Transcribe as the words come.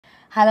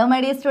Hello my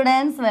dear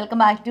students,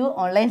 welcome back to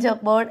online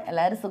Chalkboard.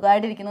 എല്ലാവരും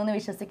സുഖമായിട്ടിരിക്കുന്നു എന്ന്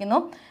വിശ്വസിക്കുന്നു.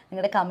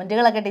 നിങ്ങളുടെ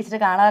കമന്റുകളൊക്കെ ടീച്ചർ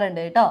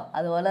കാണാറുണ്ട് കേട്ടോ.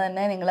 അതുപോലെ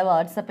തന്നെ നിങ്ങൾ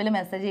വാട്സാപ്പിൽ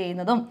മെസ്സേജ്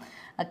ചെയ്യുന്നതും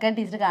ഒക്കെ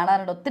ടീച്ചർ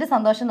കാണാറുണ്ട്. ഒത്തിരി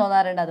സന്തോഷം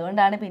തോന്നാറുണ്ട്.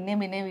 അതുകൊണ്ടാണ്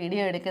പിന്നെയും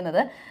വീഡിയോ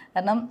എടുക്കുന്നത്.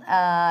 കാരണം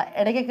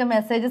ഇടയ്ക്കൊക്കെ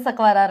മെസ്സേജസ്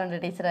ഒക്കെ വരാറുണ്ട്.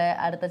 ടീച്ചറെ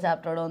അടുത്ത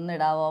ചാപ്റ്ററോട് ഒന്ന്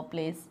ഇടാവോ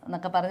പ്ലീസ്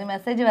എന്നൊക്കെ പറഞ്ഞ്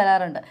മെസ്സേജ്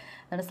വരാറുണ്ട്.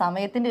 അതുകൊണ്ട്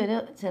സമയത്തിൻ്റെ ഒരു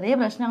ചെറിയ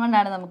പ്രശ്നം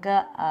കൊണ്ടാണ് നമുക്ക്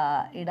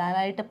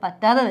ഇടാനായിട്ട്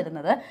പറ്റാതെ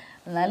വരുന്നത്.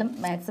 എന്നാലും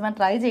മാക്സിമം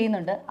ട്രൈ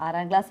ചെയ്യുന്നുണ്ട്.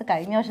 6ാം ക്ലാസ്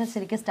കഴിഞ്ഞ വർഷം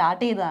ശരിക്കും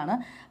സ്റ്റാർട്ട് ചെയ്തതാണ്.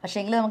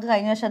 പക്ഷേങ്കിൽ നമുക്ക്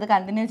കഴിഞ്ഞ വർഷം അത്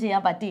കണ്ടിന്യൂ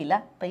ചെയ്യാൻ പറ്റിയില്ല.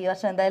 അപ്പോൾ ഈ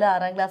വർഷം എന്തായാലും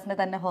 6ാം ക്ലാസ്സിനെ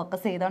തന്നെ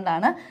ഫോക്കസ്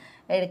ചെയ്തുകൊണ്ടാണ്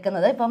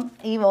എടുക്കുന്നത്. ഇപ്പം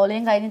ഈ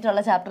വോളിയം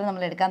കഴിഞ്ഞിട്ടുള്ള ചാപ്റ്റർ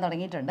നമ്മൾ എടുക്കാൻ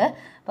തുടങ്ങിയിട്ടുണ്ട്.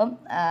 അപ്പം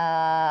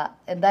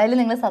എന്തായാലും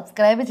നിങ്ങൾ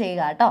സബ്സ്ക്രൈബ്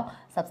ചെയ്യുക കേട്ടോ.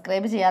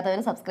 സബ്സ്ക്രൈബ്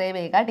ചെയ്യാത്തവർ സബ്സ്ക്രൈബ്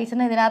ചെയ്യുക.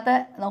 ടീച്ചറിന് ഇതിനകത്ത്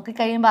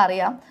നോക്കിക്കഴിയുമ്പോൾ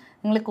അറിയാം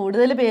നിങ്ങൾ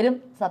കൂടുതൽ പേരും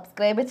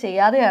സബ്സ്ക്രൈബ്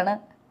ചെയ്യാതെയാണ്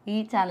ഈ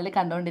ചാനൽ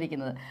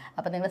കണ്ടുകൊണ്ടിരിക്കുന്നത്.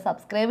 അപ്പോൾ നിങ്ങൾ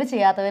സബ്സ്ക്രൈബ്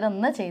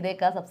ചെയ്യാത്തവരൊന്ന്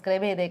ചെയ്തേക്കുക,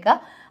 സബ്സ്ക്രൈബ് ചെയ്തേക്കുക.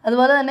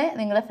 അതുപോലെ തന്നെ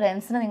നിങ്ങളുടെ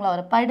ഫ്രണ്ട്സിന് നിങ്ങൾ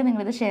ഉറപ്പായിട്ട്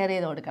നിങ്ങളിത് ഷെയർ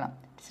ചെയ്ത് കൊടുക്കണം.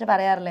 ടീച്ചർ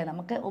പറയാറില്ലേ,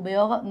 നമുക്ക്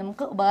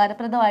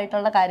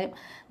ഉപകാരപ്രദമായിട്ടുള്ള കാര്യം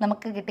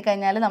നമുക്ക്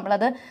കിട്ടിക്കഴിഞ്ഞാൽ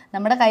നമ്മളത്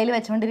നമ്മുടെ കയ്യിൽ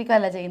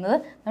വെച്ചുകൊണ്ടിരിക്കുകയല്ല ചെയ്യുന്നത്.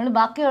 നമ്മൾ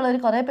ബാക്കിയുള്ളവർ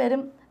കുറേ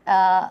പേരും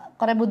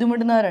കുറേ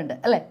ബുദ്ധിമുട്ടുന്നവരുണ്ട്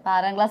അല്ലേ.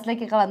 6ാം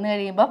ക്ലാസ്സിലേക്കൊക്കെ വന്നു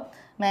കഴിയുമ്പോൾ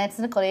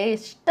മാത്സിന് കുറേ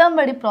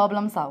ഇഷ്ടംപടി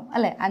പ്രോബ്ലംസ് ആവും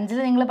അല്ലേ.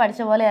 5ൽ നിങ്ങൾ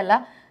പഠിച്ച പോലെയല്ല,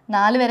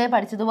 4 വരെ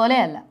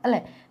പഠിച്ചതുപോലെയല്ല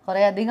അല്ലേ.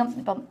 കുറേ അധികം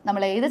ഇപ്പം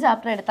നമ്മൾ ഏത്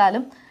ചാപ്റ്റർ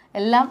എടുത്താലും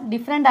എല്ലാം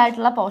ഡിഫറെൻ്റ്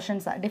ആയിട്ടുള്ള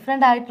പോർഷൻസാണ്,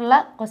 ഡിഫറെൻ്റ് ആയിട്ടുള്ള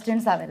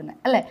ക്വസ്റ്റ്യൻസാണ് വരുന്നത്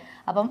അല്ലേ.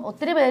 അപ്പം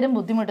ഒത്തിരി പേരും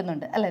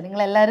ബുദ്ധിമുട്ടുന്നുണ്ട് അല്ലേ.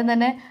 നിങ്ങളെല്ലാവരും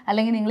തന്നെ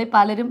അല്ലെങ്കിൽ നിങ്ങൾ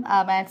പലരും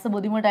മാത്സ്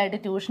ബുദ്ധിമുട്ടായിട്ട്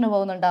ട്യൂഷന്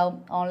പോകുന്നുണ്ടാവും,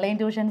 ഓൺലൈൻ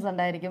ട്യൂഷൻസ്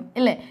ഉണ്ടായിരിക്കും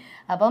ഇല്ലേ.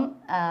 അപ്പം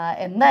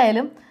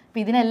എന്തായാലും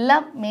ഇപ്പം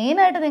ഇതിനെല്ലാം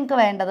മെയിനായിട്ട് നിങ്ങൾക്ക്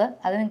വേണ്ടത്,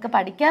 അത് നിങ്ങൾക്ക്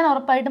പഠിക്കാൻ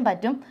ഉറപ്പായിട്ടും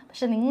പറ്റും.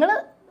 പക്ഷെ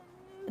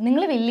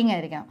നിങ്ങൾ വില്ലിങ്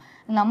ആയിരിക്കണം.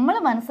 നമ്മൾ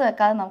മനസ്സ്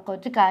വെക്കാതെ നമുക്ക്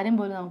ഒരു കാര്യം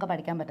പോലും നമുക്ക്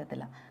പഠിക്കാൻ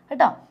പറ്റത്തില്ല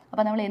കേട്ടോ.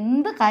 അപ്പോൾ നമ്മൾ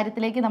എന്ത്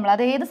കാര്യത്തിലേക്ക്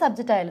അത് ഏത്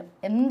സബ്ജക്റ്റ് ആയാലും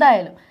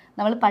എന്തായാലും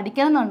നമ്മൾ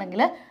പഠിക്കണം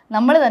എന്നുണ്ടെങ്കിൽ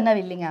നമ്മൾ തന്നെ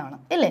വില്ലിങ് ആവണം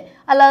ഇല്ലേ.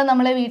 അല്ലാതെ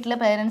നമ്മളെ വീട്ടിലെ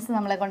പേരൻസ്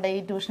നമ്മളെ കൊണ്ട് ഈ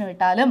ട്യൂഷൻ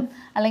വിട്ടാലും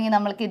അല്ലെങ്കിൽ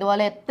നമ്മൾക്ക്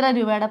ഇതുപോലെ എത്ര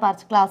രൂപയുടെ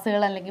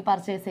ക്ലാസ്സുകൾ അല്ലെങ്കിൽ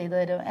പർച്ചേസ് ചെയ്ത്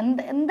തരും,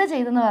 എന്ത്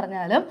ചെയ്തെന്ന്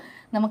പറഞ്ഞാലും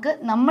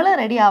നമ്മൾ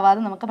റെഡി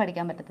ആവാതെ നമുക്ക്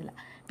പഠിക്കാൻ പറ്റത്തില്ല.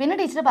 പിന്നെ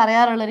ടീച്ചർ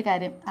പറയാറുള്ളൊരു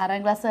കാര്യം, 6ാം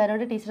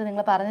ക്ലാസ്സുകാരോട് ടീച്ചർ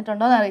നിങ്ങൾ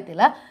പറഞ്ഞിട്ടുണ്ടോ എന്ന്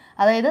അറിയത്തില്ല.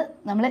 അതായത്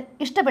നമ്മൾ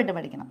ഇഷ്ടപ്പെട്ട്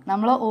പഠിക്കണം.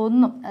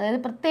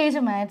 അതായത്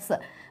പ്രത്യേകിച്ച്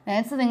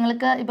മാത്സ്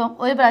നിങ്ങൾക്ക് ഇപ്പം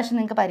ഒരു പ്രാവശ്യം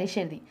നിങ്ങൾക്ക് പരീക്ഷ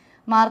എഴുതി,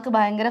 മാർക്ക്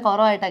ഭയങ്കര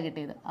കുറവായിട്ടാണ്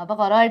കിട്ടിയത്. അപ്പോൾ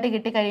കുറവായിട്ട്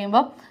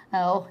കിട്ടിക്കഴിയുമ്പോൾ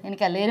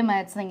എനിക്ക് അല്ലെങ്കിലും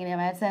മാത്സിന്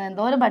എങ്ങനെയാണ്, മാത്സ് ഞാൻ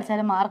എന്തോരം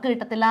പഠിച്ചാലും മാർക്ക്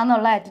കിട്ടത്തില്ല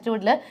എന്നുള്ള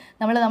ആറ്റിറ്റ്യൂഡിൽ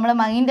നമ്മുടെ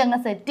മൈൻഡ് അങ്ങ്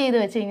സെറ്റ് ചെയ്ത്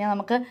വെച്ച് കഴിഞ്ഞാൽ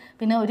നമുക്ക്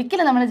പിന്നെ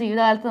ഒരിക്കലും നമ്മുടെ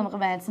ജീവിതകാലത്ത്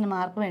നമുക്ക് മാത്സിന്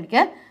മാർക്ക്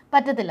മേടിക്കാൻ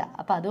പറ്റത്തില്ല.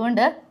 അപ്പോൾ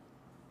അതുകൊണ്ട്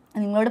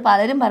നിങ്ങളോട്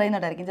പലരും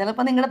പറയുന്നുണ്ടായിരിക്കും,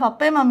 ചിലപ്പോൾ നിങ്ങളുടെ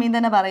പപ്പയും മമ്മിയും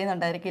തന്നെ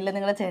പറയുന്നുണ്ടായിരിക്കും, ഇല്ല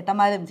നിങ്ങളുടെ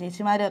ചേട്ടന്മാരും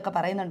ചേച്ചിമാരും ഒക്കെ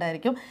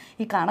പറയുന്നുണ്ടായിരിക്കും,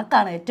 ഈ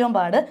കണക്കാണ് ഏറ്റവും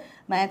പാട്,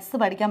 മാത്സ്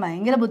പഠിക്കാൻ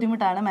ഭയങ്കര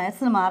ബുദ്ധിമുട്ടാണ്,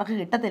 മാത്സിന് മാർക്ക്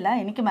കിട്ടത്തില്ല,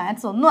 എനിക്ക്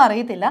മാത്സ് ഒന്നും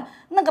അറിയത്തില്ല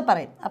എന്നൊക്കെ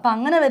പറയും. അപ്പോൾ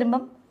അങ്ങനെ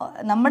വരുമ്പം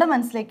നമ്മുടെ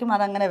മനസ്സിലേക്കും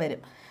അതങ്ങനെ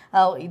വരും,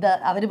 ഇത്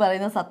അവർ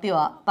പറയുന്നത്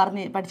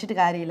സത്യമാണ്, പഠിച്ചിട്ട്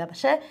കാര്യമില്ല.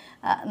 പക്ഷേ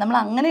നമ്മൾ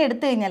അങ്ങനെ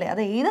എടുത്തു കഴിഞ്ഞാൽ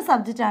അത് ഏത്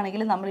സബ്ജക്റ്റ്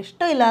ആണെങ്കിലും നമ്മൾ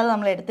ഇഷ്ടമില്ലാതെ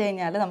നമ്മൾ എടുത്തു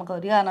കഴിഞ്ഞാൽ നമുക്ക്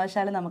ഒരു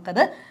കാരണവശാലും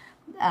നമുക്കത്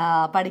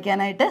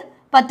പഠിക്കാനായിട്ട്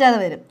പറ്റാതെ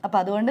വരും. അപ്പോൾ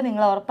അതുകൊണ്ട്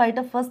നിങ്ങൾ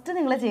ഉറപ്പായിട്ട് ഫസ്റ്റ്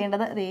നിങ്ങൾ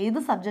ചെയ്യേണ്ടത് അത് ഏത്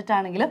സബ്ജക്റ്റ്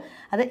ആണെങ്കിലും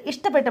അത്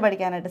ഇഷ്ടപ്പെട്ട്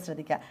പഠിക്കാനായിട്ട്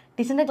ശ്രദ്ധിക്കുക.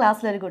 ടീച്ചറിൻ്റെ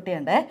ക്ലാസ്സിലൊരു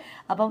കുട്ടിയുണ്ട്.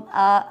 അപ്പം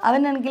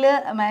അവനാണെങ്കിൽ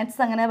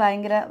മാത്സ് അങ്ങനെ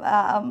ഭയങ്കര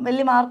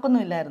വലിയ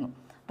മാർക്കൊന്നും ഇല്ലായിരുന്നു.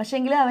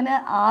 പക്ഷേങ്കിൽ അവന്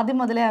ആദ്യം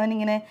മുതലേ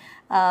അവനിങ്ങനെ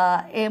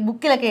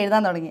ബുക്കിലൊക്കെ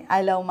എഴുതാൻ തുടങ്ങി ഐ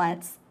ലവ്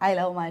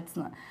മാത്സ്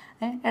എന്ന്.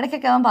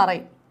 ഇടയ്ക്കൊക്കെ അവൻ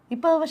പറയും.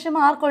 ഇപ്പോൾ പക്ഷെ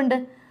മാർക്കുണ്ട്.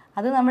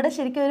 അത് നമ്മുടെ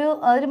ശരിക്കും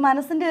ഒരു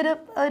മനസ്സിൻ്റെ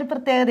ഒരു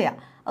പ്രത്യേകതയാണ്.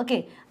 ഓക്കെ.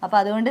 അപ്പോൾ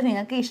അതുകൊണ്ട്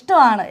നിങ്ങൾക്ക്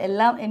ഇഷ്ടമാണ്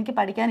എല്ലാം, എനിക്ക്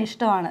പഠിക്കാൻ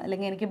ഇഷ്ടമാണ്,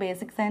 അല്ലെങ്കിൽ എനിക്ക്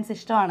ബേസിക് സയൻസ്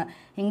ഇഷ്ടമാണ്,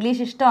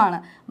 ഇംഗ്ലീഷ് ഇഷ്ടമാണ്,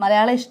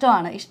 മലയാളം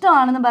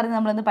ഇഷ്ടമാണെന്ന് പറഞ്ഞ്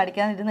നമ്മളൊന്ന്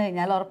പഠിക്കാനിരുന്ന്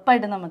കഴിഞ്ഞാൽ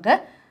ഉറപ്പായിട്ടും നമുക്ക്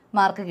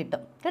മാർക്ക്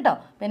കിട്ടും കേട്ടോ.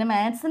 പിന്നെ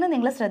മാത്സിന്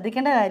നിങ്ങൾ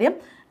ശ്രദ്ധിക്കേണ്ട കാര്യം,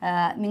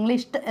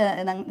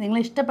 നിങ്ങൾ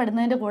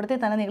ഇഷ്ടപ്പെടുന്നതിൻ്റെ കൂട്ടത്തിൽ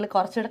തന്നെ നിങ്ങൾ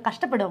കുറച്ചുകൂടെ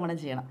കഷ്ടപ്പെടുകയും കൂടെ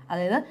ചെയ്യണം.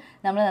 അതായത്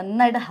നമ്മൾ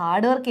നന്നായിട്ട്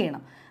ഹാർഡ് വർക്ക്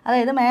ചെയ്യണം.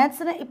 അതായത്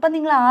മാത്സിന് ഇപ്പം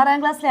നിങ്ങൾ 6ാം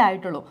ക്ലാസ്സിലേ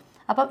ആയിട്ടുള്ളൂ.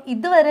 അപ്പം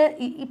ഇതുവരെ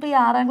ഇപ്പോൾ ഈ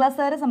 6ാം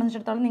ക്ലാസ്സുകാരെ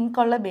സംബന്ധിച്ചിടത്തോളം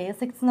നിങ്ങൾക്കുള്ള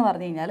ബേസിക്സ് എന്ന്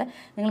പറഞ്ഞു കഴിഞ്ഞാൽ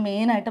നിങ്ങൾ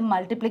മെയിനായിട്ടും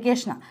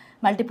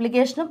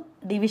മൾട്ടിപ്ലിക്കേഷനും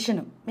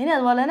ഡിവിഷനും പിന്നെ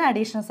അതുപോലെ തന്നെ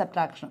അഡീഷനും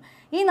സബ്ട്രാക്ഷനും,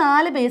 ഈ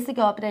 4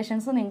 ബേസിക്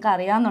ഓപ്പറേഷൻസ് നിങ്ങൾക്ക്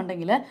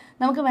അറിയാമെന്നുണ്ടെങ്കിൽ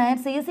നമുക്ക്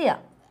മാത്സ്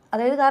ഈസിയാണ്.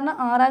 അതായത് കാരണം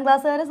 6ാം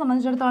ക്ലാസ്സുകാരെ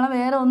സംബന്ധിച്ചിടത്തോളം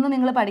വേറെ ഒന്നും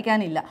നിങ്ങൾ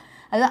പഠിക്കാനില്ല.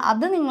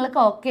 അത് നിങ്ങൾക്ക്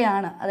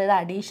ഓക്കെയാണ്. അതായത്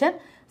അഡീഷൻ,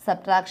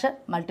 സബ്ട്രാക്ഷൻ,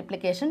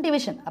 മൾട്ടിപ്ലിക്കേഷൻ,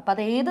 ഡിവിഷൻ. അപ്പോൾ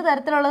അത് ഏത്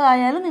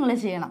തരത്തിലുള്ളതായാലും നിങ്ങൾ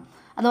ചെയ്യണം.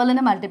 അതുപോലെ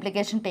തന്നെ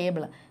മൾട്ടിപ്ലിക്കേഷൻ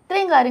ടേബിൾ,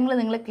 ഇത്രയും കാര്യങ്ങൾ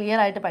നിങ്ങൾ ക്ലിയർ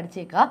ആയിട്ട്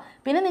പഠിച്ചേക്കുക.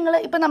 പിന്നെ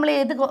നമ്മൾ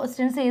ഏത്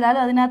ക്വസ്റ്റ്യൻസ്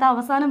ചെയ്താലും അതിനകത്ത്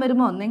അവസാനം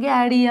വരുമ്പോൾ ഒന്നെങ്കിൽ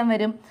ആഡ് ചെയ്യാൻ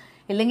വരും,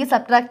 ഇല്ലെങ്കിൽ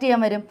സബ്ട്രാക്ട്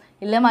ചെയ്യാൻ വരും,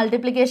 ഇല്ല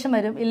മൾട്ടിപ്ലിക്കേഷൻ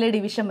വരും, ഇല്ല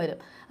ഡിവിഷൻ വരും.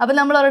 അപ്പോൾ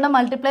നമ്മൾ ഒരെണ്ണം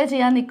മൾട്ടിപ്ലൈ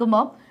ചെയ്യാൻ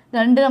നിൽക്കുമ്പോൾ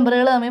 2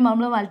 നമ്പറുകൾ തമ്മിൽ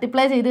നമ്മൾ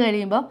മൾട്ടിപ്ലൈ ചെയ്ത്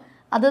കഴിയുമ്പോൾ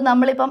അത്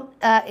നമ്മളിപ്പം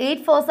 8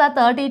 4s are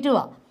 32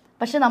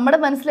 പക്ഷെ നമ്മുടെ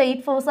മനസ്സിൽ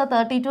 8 4s are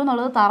 32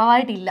 എന്നുള്ളത്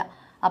തറവായിട്ടില്ല.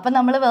 അപ്പം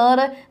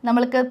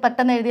നമ്മൾക്ക്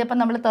പെട്ടെന്ന് എഴുതിയപ്പോൾ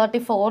നമ്മൾ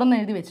 34 എന്ന്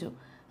എഴുതി വെച്ചു.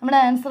 നമ്മുടെ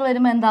ആൻസർ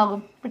വരുമ്പോൾ എന്താകും?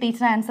 ഇപ്പോൾ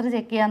ടീച്ചർ ആൻസർ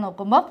ചെക്ക് ചെയ്യാൻ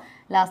നോക്കുമ്പോൾ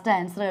ലാസ്റ്റ്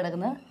ആൻസർ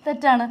കിടക്കുന്നത്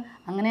തെറ്റാണ്.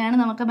 അങ്ങനെയാണ്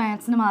നമുക്ക്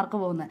മാത്സിന് മാർക്ക്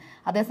പോകുന്നത്.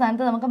 അതേ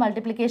സ്ഥാനത്ത് നമുക്ക്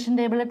മൾട്ടിപ്ലിക്കേഷൻ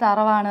ടേബിൾ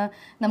തറവാണ്,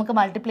 നമുക്ക്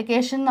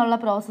മൾട്ടിപ്ലിക്കേഷൻ എന്നുള്ള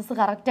പ്രോസസ്സ്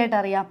കറക്റ്റായിട്ട്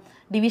അറിയാം,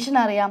 ഡിവിഷൻ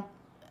അറിയാം,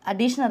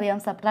 അഡീഷൻ അറിയാം,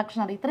 സബ്ട്രാക്ഷൻ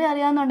അറിയാം, ഇത്രയും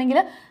അറിയാമെന്നുണ്ടെങ്കിൽ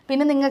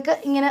പിന്നെ നിങ്ങൾക്ക്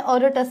ഇങ്ങനെ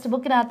ഓരോ ടെക്സ്റ്റ്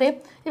ബുക്കിനകത്തേയും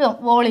ഇപ്പം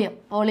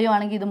വോളിയം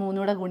ആണെങ്കിൽ ഇത്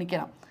 3 കൂടെ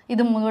ഗുണിക്കണം,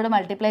 ഇത് 3 കൂടെ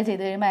മൾട്ടിപ്ലൈ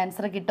ചെയ്ത് കഴിയുമ്പോൾ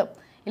ആൻസർ കിട്ടും.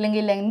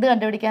 ഇല്ലെങ്കിൽ length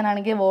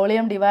കണ്ടുപിടിക്കാനാണെങ്കിൽ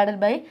volume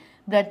divided by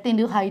breadth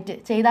into height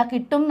ചെയ്താൽ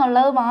കിട്ടും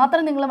എന്നുള്ളത്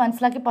മാത്രം നിങ്ങൾ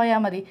മനസ്സിലാക്കി പോയാൽ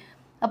മതി.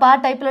 അപ്പോൾ ആ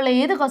ടൈപ്പിലുള്ള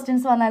ഏത്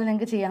ക്വസ്റ്റ്യൻസ് വന്നാലും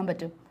നിങ്ങൾക്ക് ചെയ്യാൻ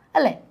പറ്റും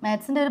അല്ലേ.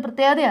 മാത്സിൻ്റെ ഒരു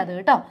പ്രത്യേകതയാണ് അത്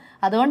കേട്ടോ.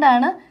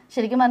 അതുകൊണ്ടാണ്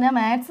ശരിക്കും പറഞ്ഞാൽ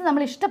മാത്സ്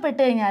നമ്മൾ ഇഷ്ടപ്പെട്ട്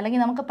കഴിഞ്ഞാൽ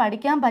അല്ലെങ്കിൽ നമുക്ക്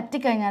പഠിക്കാൻ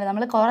പറ്റിക്കഴിഞ്ഞാൽ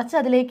നമ്മൾ കുറച്ച്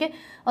അതിലേക്ക്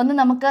ഒന്ന്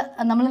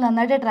നമ്മൾ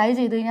നന്നായിട്ട് ട്രൈ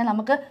ചെയ്ത് കഴിഞ്ഞാൽ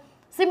നമുക്ക്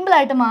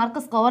സിമ്പിളായിട്ട് മാർക്ക്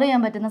സ്കോർ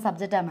ചെയ്യാൻ പറ്റുന്ന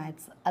സബ്ജക്റ്റാണ്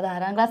മാത്സ്. അത്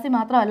 6ാം ക്ലാസ്സിൽ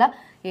മാത്രമല്ല,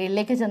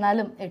 7ലേക്ക്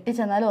ചെന്നാലും 8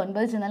 ചെന്നാലും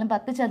 9 ചെന്നാലും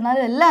 10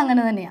 ചെന്നാലും എല്ലാം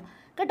അങ്ങനെ തന്നെയാണ്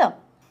കേട്ടോ.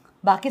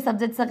 ബാക്കി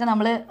സബ്ജക്ട്സൊക്കെ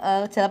നമ്മൾ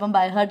ചിലപ്പം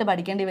ബൈ ഹാർട്ട്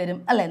പഠിക്കേണ്ടി വരും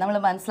അല്ലേ. നമ്മൾ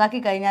മനസ്സിലാക്കി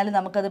കഴിഞ്ഞാൽ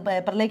നമുക്കത്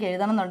പേപ്പറിലേക്ക്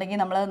എഴുതണം എന്നുണ്ടെങ്കിൽ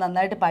നമ്മളത്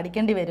നന്നായിട്ട്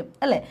പഠിക്കേണ്ടി വരും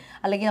അല്ലേ.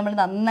 അല്ലെങ്കിൽ നമ്മൾ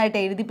നന്നായിട്ട്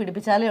എഴുതി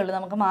പിടിപ്പിച്ചാലേ ഉള്ളൂ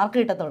നമുക്ക് മാർക്ക്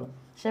കിട്ടത്തുള്ളൂ.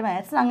 പക്ഷേ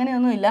മാത്സിന്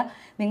അങ്ങനെയൊന്നുമില്ല.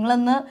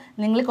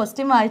 നിങ്ങൾ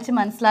ക്വസ്റ്റ്യൻ വായിച്ച്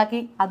മനസ്സിലാക്കി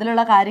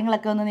അതിലുള്ള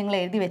കാര്യങ്ങളൊക്കെ ഒന്ന് നിങ്ങൾ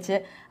എഴുതി വെച്ച്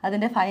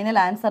അതിൻ്റെ ഫൈനൽ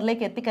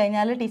ആൻസറിലേക്ക്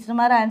എത്തിക്കഴിഞ്ഞാൽ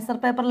ടീച്ചർമാർ ആൻസർ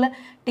പേപ്പറിൽ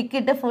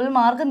ടിക്കിട്ട് ഫുൾ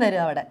മാർക്കും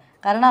തരും അവിടെ.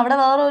 കാരണം അവിടെ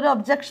വേറെ ഒരു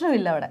ഒബ്ജക്ഷനും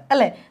ഇല്ല അവിടെ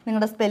അല്ലേ.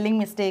 നിങ്ങളുടെ സ്പെല്ലിംഗ്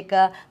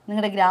മിസ്റ്റേക്ക്,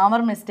 നിങ്ങളുടെ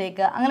ഗ്രാമർ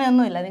മിസ്റ്റേക്ക്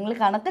അങ്ങനെയൊന്നുമില്ല. നിങ്ങൾ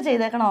കണക്ക്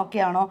ചെയ്തേക്കണം ഓക്കെ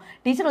ആണോ,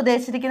 ടീച്ചർ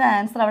ഉദ്ദേശിച്ചിരിക്കുന്ന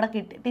ആൻസർ അവിടെ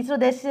കിട്ടി, ടീച്ചർ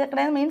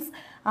ഉദ്ദേശിച്ചിരിക്കണത് മീൻസ്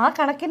ആ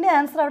കണക്കിൻ്റെ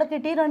ആൻസർ അവിടെ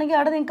കിട്ടിയിട്ടുണ്ടെങ്കിൽ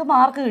അവിടെ നിങ്ങൾക്ക്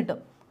മാർക്ക്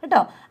കിട്ടും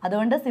കേട്ടോ.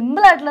 അതുകൊണ്ട്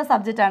സിമ്പിളായിട്ടുള്ള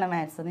സബ്ജക്റ്റാണ്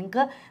മാത്സ്.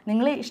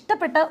 നിങ്ങൾ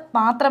ഇഷ്ടപ്പെട്ടാൽ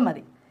മാത്രം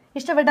മതി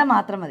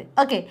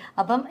ഓക്കെ.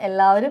 അപ്പം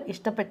എല്ലാവരും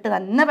ഇഷ്ടപ്പെട്ട്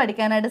തന്നെ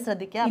പഠിക്കാനായിട്ട്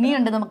ശ്രദ്ധിക്കുക.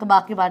 ഇനിയുണ്ട് നമുക്ക്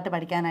ബാക്കി പാട്ട്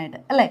പഠിക്കാനായിട്ട്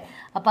അല്ലേ.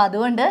 അപ്പോൾ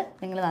അതുകൊണ്ട്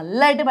നിങ്ങൾ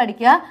നല്ലതായിട്ട്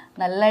പഠിക്കുക,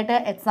 നല്ലതായിട്ട്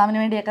എക്സാമിന്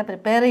വേണ്ടിയൊക്കെ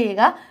പ്രിപ്പയർ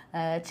ചെയ്യുക,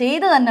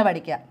 ചെയ്ത് തന്നെ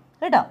പഠിക്കുക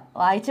കേട്ടോ.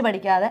 വായിച്ച്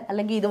പഠിക്കാതെ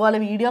അല്ലെങ്കിൽ ഇതുപോലെ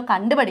വീഡിയോ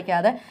കണ്ട്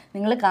പഠിക്കാതെ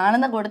നിങ്ങൾ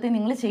കാണുന്ന കൂട്ടത്തിൽ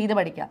നിങ്ങൾ ചെയ്ത്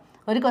പഠിക്കുക.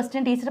 ഒരു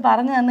ക്വസ്റ്റ്യൻ ടീച്ചർ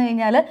പറഞ്ഞു തന്നു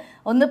കഴിഞ്ഞാൽ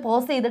ഒന്ന്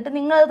പോസ് ചെയ്തിട്ട്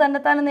നിങ്ങളത്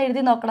തന്നെത്താനൊന്ന്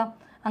എഴുതി നോക്കണം.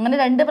 അങ്ങനെ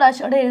 2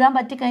 പ്രാവശ്യം എഴുതാൻ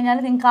പറ്റിക്കഴിഞ്ഞാൽ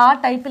നിങ്ങൾക്ക് ആ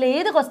ടൈപ്പിൽ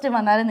ഏത് ക്വസ്റ്റ്യൻ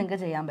വന്നാലും നിങ്ങൾക്ക്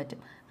ചെയ്യാൻ പറ്റും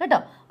കേട്ടോ.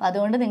 അപ്പോൾ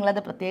അതുകൊണ്ട് നിങ്ങളത്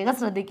പ്രത്യേകം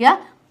ശ്രദ്ധിക്കുക.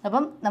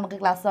 അപ്പം നമുക്ക്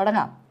ക്ലാസ്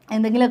തുടങ്ങാം.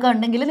 എന്തെങ്കിലുമൊക്കെ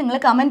ഉണ്ടെങ്കിൽ നിങ്ങൾ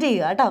കമൻറ്റ്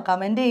ചെയ്യുക കേട്ടോ.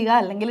 കമൻറ്റ് ചെയ്യുക.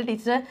 അല്ലെങ്കിൽ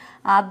ടീച്ചർ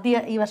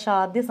ഈ വർഷം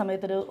ആദ്യ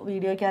സമയത്തൊരു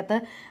വീഡിയോയ്ക്കകത്ത്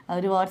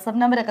ഒരു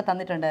വാട്സപ്പ് നമ്പറൊക്കെ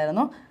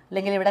തന്നിട്ടുണ്ടായിരുന്നു.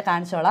 അല്ലെങ്കിൽ ഇവിടെ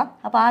കാണിച്ചോളാം.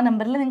 അപ്പോൾ ആ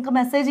നമ്പറിൽ നിങ്ങൾക്ക്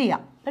മെസ്സേജ്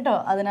ചെയ്യാം കേട്ടോ.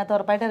 അതിനകത്ത്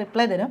ഉറപ്പായിട്ട്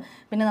റിപ്ലൈ തരും.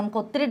 പിന്നെ നമുക്ക്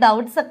ഒത്തിരി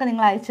ഡൗട്ട്സൊക്കെ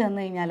നിങ്ങൾ അയച്ചു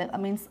തന്നു കഴിഞ്ഞാൽ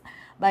മീൻസ്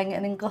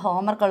നിങ്ങൾക്ക്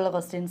ഹോംവർക്കുള്ള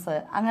ക്വസ്റ്റ്യൻസ്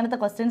അങ്ങനത്തെ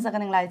ക്വസ്റ്റ്യൻസൊക്കെ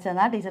നിങ്ങൾ അയച്ചു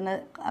തന്നാൽ ടീച്ചറിന്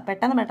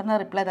പെട്ടെന്ന്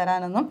റിപ്ലൈ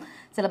തരാനൊന്നും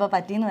ചിലപ്പോൾ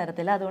പറ്റിയെന്ന്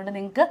വരത്തില്ല. അതുകൊണ്ട്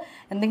നിങ്ങൾക്ക്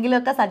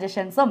എന്തെങ്കിലുമൊക്കെ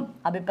സജഷൻസും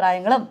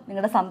അഭിപ്രായങ്ങളും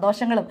നിങ്ങളുടെ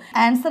സന്തോഷങ്ങളും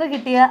ആൻസർ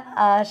കിട്ടിയ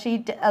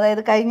ഷീറ്റ്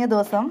കഴിഞ്ഞ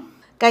ദിവസം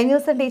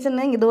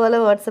ടീച്ചറിന് ഇതുപോലെ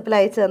വാട്സപ്പിൽ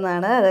അയച്ചു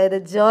തന്നതാണ്. അതായത്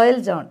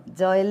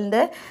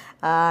ജോയലിൻ്റെ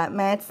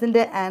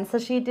മാത്സിൻ്റെ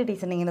ആൻസർ ഷീറ്റ്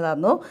ടീച്ചറിന് ഇങ്ങനെ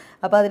തന്നു.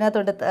 അപ്പോൾ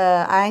അതിനകത്തോട്ട്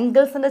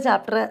ആംഗിൾസിൻ്റെ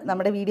ചാപ്റ്റർ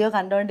നമ്മുടെ വീഡിയോ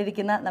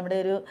കണ്ടുകൊണ്ടിരിക്കുന്ന നമ്മുടെ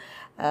ഒരു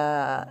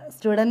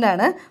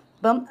സ്റ്റുഡൻ്റാണ്.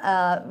 അപ്പം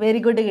വെരി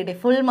ഗുഡ് കിട്ടി,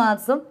 ഫുൾ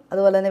മാർക്സും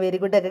അതുപോലെ തന്നെ വെരി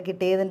ഗുഡൊക്കെ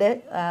കിട്ടിയതിൻ്റെ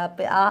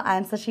ആ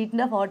ആൻസർ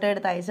ഷീറ്റിൻ്റെ ഫോട്ടോ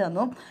എടുത്ത് അയച്ചു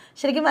തന്നു.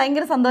 ശരിക്കും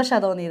ഭയങ്കര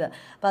സന്തോഷമാണ് തോന്നിയത്.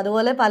 അപ്പോൾ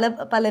അതുപോലെ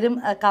പലരും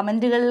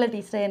കമൻറ്റുകളിൽ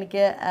ടീച്ചറെ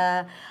എനിക്ക്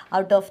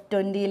ഔട്ട് ഓഫ്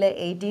 20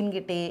 18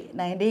 കിട്ടി,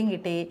 19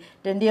 കിട്ടി,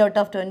 20 ഔട്ട്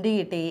ഓഫ് 20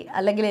 കിട്ടി,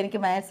 അല്ലെങ്കിൽ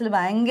എനിക്ക് മാത്സിൽ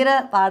ഭയങ്കര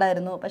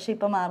പാടായിരുന്നു പക്ഷേ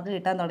ഇപ്പോൾ മാർക്ക്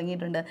കിട്ടാൻ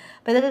തുടങ്ങിയിട്ടുണ്ട്.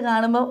 അപ്പോൾ ഇതൊക്കെ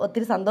കാണുമ്പോൾ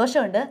ഒത്തിരി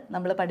സന്തോഷമുണ്ട്.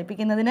 നമ്മൾ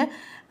പഠിപ്പിക്കുന്നതിന്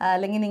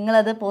അല്ലെങ്കിൽ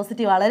നിങ്ങളത്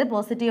വളരെ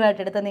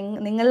പോസിറ്റീവായിട്ട് എടുത്ത്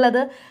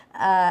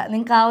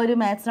നിങ്ങൾക്ക് ആ ഒരു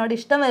മാത്സിനോട്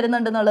ഇഷ്ടം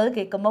വരുന്നുണ്ടെന്നുള്ളത്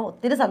കേൾക്കുമ്പോൾ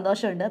ഒത്തിരി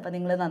സന്തോഷമുണ്ട്. അപ്പോൾ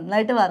നിങ്ങൾ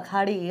നന്നായിട്ട്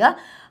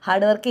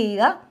ഹാർഡ് വർക്ക്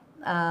ചെയ്യുക.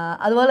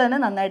 അതുപോലെ തന്നെ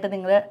നന്നായിട്ട്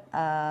നിങ്ങൾ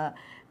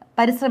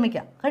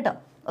പരിശ്രമിക്കുക കേട്ടോ.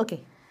 ഓക്കെ.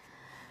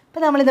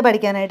 അപ്പോൾ നമ്മളിത്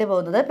പഠിക്കാനായിട്ട്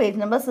പോകുന്നത് പേജ്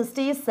നമ്പർ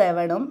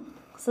 67ഉം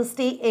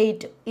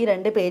 68 ഈ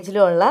 2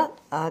 പേജിലുമുള്ള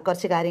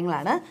കുറച്ച്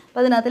കാര്യങ്ങളാണ്.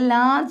 അപ്പോൾ അതിനകത്ത്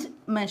ലാർജ്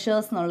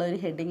മെഷേഴ്സ് എന്നുള്ളൊരു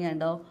ഹെഡിങ്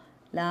ഉണ്ടോ,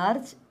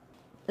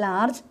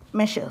 large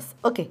measures.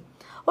 Okay.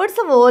 What's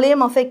the volume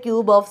of A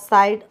cube of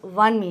side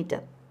 1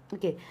 metre.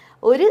 Okay.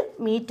 1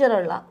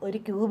 മീറ്ററുള്ള ഒരു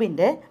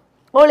ക്യൂബിൻ്റെ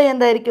വോളിയം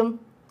എന്തായിരിക്കും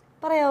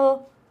പറയാവോ?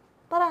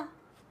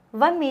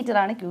 1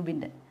 മീറ്ററാണ്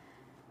ക്യൂബിൻ്റെ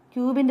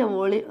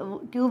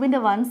ക്യൂബിൻ്റെ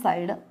 1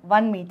 സൈഡ്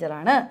 1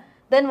 മീറ്ററാണ്.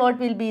 Then what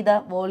will be the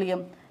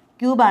volume?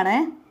 ക്യൂബാണേ.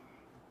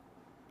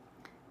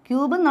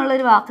 Cube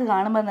എന്നുള്ളൊരു വാക്ക്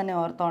കാണുമ്പോൾ തന്നെ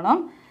ഓർത്തോണം,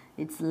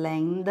 ഇറ്റ്സ്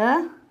ലെങ്ത്,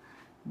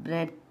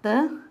 ബ്രെഡ്ത്ത്,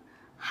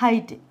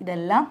 ഹൈറ്റ്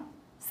ഇതെല്ലാം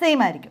സെയിം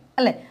ആയിരിക്കും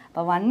അല്ലേ.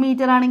 അപ്പോൾ 1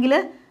 മീറ്റർ ആണെങ്കിൽ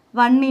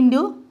 1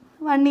 ഇൻറ്റു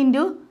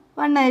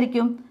 1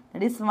 ആയിരിക്കും.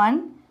 ദാറ്റ് ഈസ്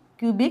 1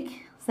 ക്യൂബിക്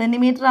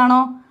സെൻറ്റിമീറ്റർ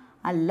ആണോ?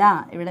 അല്ല,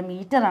 ഇവിടെ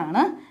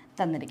മീറ്ററാണ്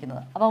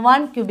തന്നിരിക്കുന്നത്. അപ്പോൾ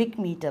 1 ക്യൂബിക്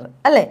മീറ്റർ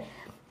അല്ലേ.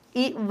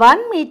 ഈ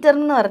 1 മീറ്റർ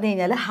എന്ന് പറഞ്ഞു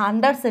കഴിഞ്ഞാൽ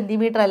 100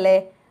 സെൻറ്റിമീറ്റർ അല്ലേ.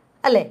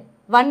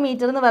 1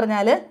 മീറ്റർ എന്ന്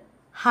പറഞ്ഞാൽ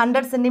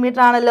 100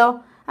 സെൻറ്റിമീറ്റർ ആണല്ലോ.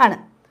 ആണ്.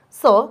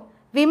 So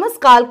we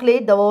must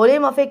calculate the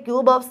volume of A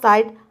cube of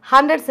side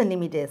 100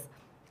 centimetres.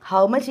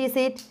 How much is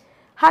it?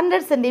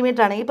 100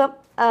 centimetre ആണെങ്കിൽ ഇപ്പം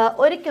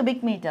 1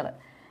 ക്യൂബിക് മീറ്റർ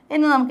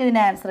എന്ന്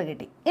നമുക്കിതിൻ്റെ ആൻസർ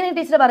കിട്ടി. ഇനി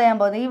ടീച്ചർ പറയാൻ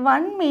പോകുന്നത് ഈ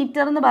 1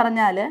 മീറ്റർ എന്ന്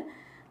പറഞ്ഞാൽ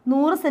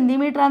 100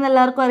 സെൻറ്റിമീറ്റർ ആണെന്ന്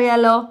എല്ലാവർക്കും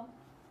അറിയാമല്ലോ.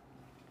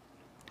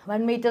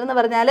 1 മീറ്റർ എന്ന്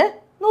പറഞ്ഞാൽ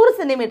 100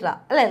 സെൻറ്റിമീറ്ററാണ്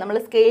അല്ലേ. നമ്മൾ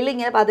സ്കെയിൽ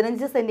ഇങ്ങനെ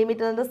 15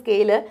 സെൻറ്റിമീറ്ററിൻ്റെ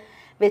സ്കെയിൽ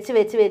വെച്ച്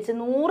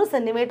 100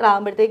 സെൻറ്റിമീറ്റർ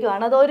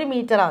ആകുമ്പോഴത്തേക്കുമാണ് അത് 1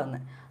 മീറ്റർ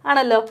ആകുന്നത്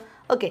ആണല്ലോ.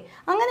 ഓക്കെ.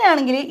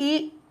 അങ്ങനെയാണെങ്കിൽ ഈ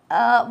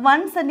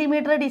 1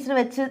 സെൻറ്റിമീറ്റർ ടീച്ചർ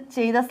വെച്ച്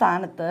ചെയ്ത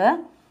സ്ഥാനത്ത്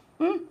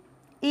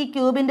ഈ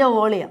ക്യൂബിൻ്റെ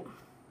വോളിയം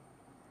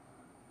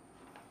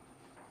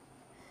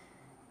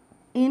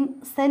ഇൻ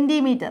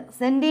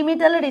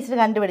സെൻറ്റിമീറ്ററിൽ ടീച്ചർ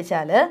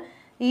കണ്ടുപിടിച്ചാൽ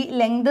ഈ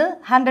length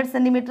 100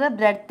 centimetre,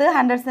 breadth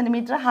 100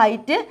 centimetre,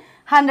 height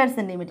 100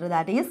 centimetre.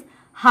 That is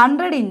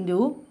 100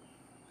 into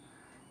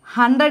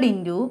 100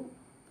 into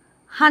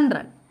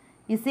 100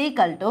 is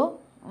equal to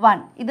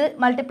 1. ഇത്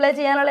മൾട്ടിപ്ലൈ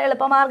ചെയ്യാനുള്ള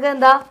എളുപ്പമാർഗ്ഗം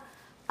എന്താ?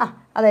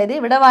 അതായത്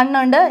ഇവിടെ 1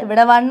 ഉണ്ട്,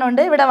 ഇവിടെ 1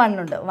 ഉണ്ട്, ഇവിടെ 1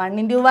 ഉണ്ട്. 1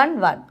 ഇൻറ്റു 1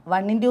 1,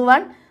 1 ഇൻറ്റു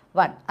 1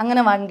 1,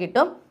 അങ്ങനെ 1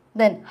 കിട്ടും.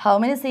 Then how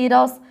many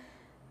zeros?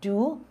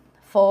 2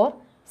 4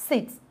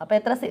 6. അപ്പോൾ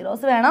എത്ര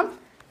സീറോസ് വേണം?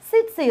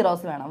 6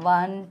 സീറോസ് വേണം.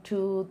 1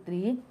 2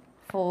 3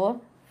 4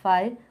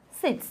 5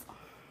 6.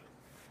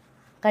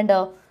 കണ്ടോ?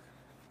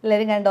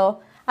 എല്ലാവരും കണ്ടോ?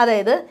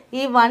 അതായത്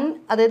ഈ 1,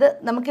 അതായത്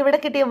നമുക്കിവിടെ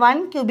കിട്ടിയ 1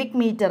 ക്യൂബിക്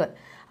മീറ്റർ.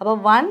 അപ്പോൾ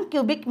 1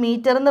 ക്യൂബിക്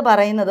മീറ്റർ എന്ന്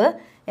പറയുന്നത്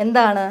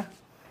എന്താണ്?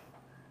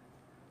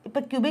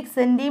 ഇപ്പോൾ ക്യൂബിക്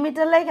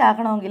സെൻറ്റിമീറ്ററിലേക്ക്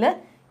ആക്കണമെങ്കിൽ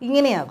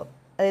ഇങ്ങനെയാകും.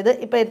 അതായത്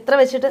ഇപ്പോൾ എത്ര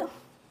വെച്ചിട്ട്,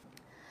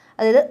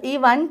 അതായത് ഈ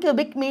 1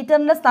 ക്യൂബിക്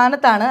മീറ്ററിൻ്റെ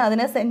സ്ഥാനത്താണ്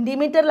അതിനെ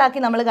സെൻറ്റിമീറ്ററിലാക്കി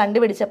നമ്മൾ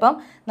കണ്ടുപിടിച്ചപ്പം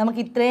നമുക്ക്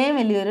ഇത്രയും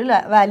വലിയൊരു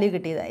വാല്യൂ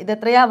കിട്ടിയത്. ഇത്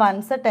എത്രയാ?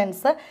 1s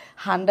 10s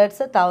 100s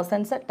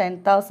 1000s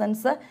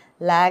 10,000s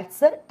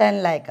lakhs 10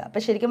 lakh.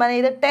 അപ്പോൾ ശരിക്കും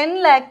പറഞ്ഞാൽ ഇത് 10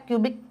 lakh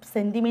ക്യൂബിക്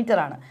സെൻറ്റിമീറ്റർ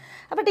ആണ്.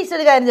 അപ്പോൾ ടീച്ചർ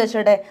ഒരു കാര്യം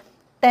ചോദിച്ചോട്ടെ,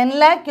 10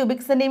 lakh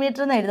ക്യൂബിക്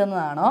സെൻറ്റിമീറ്റർ എന്ന്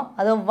എഴുതുന്നതാണോ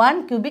അതോ 1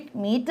 ക്യൂബിക്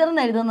മീറ്റർ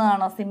എന്ന്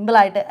എഴുതുന്നതാണോ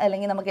സിമ്പിളായിട്ട്,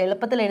 അല്ലെങ്കിൽ നമുക്ക്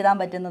എളുപ്പത്തിൽ എഴുതാൻ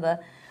പറ്റുന്നത്?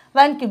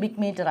 1 ക്യൂബിക്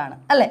മീറ്റർ ആണ്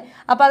അല്ലേ?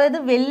 അപ്പോൾ അതായത്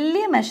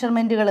വലിയ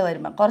മെഷർമെൻറ്റുകൾ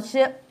വരുമ്പോൾ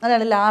കുറച്ച്,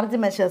 അതാണ് ലാർജ്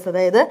മെഷേഴ്സ്,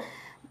 അതായത്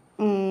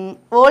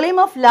volume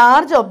of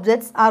large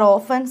objects R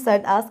often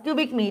Z as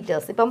cubic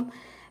metres. ഇപ്പം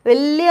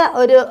വലിയ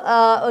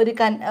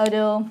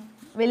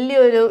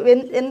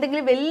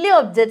എന്തെങ്കിലും വലിയ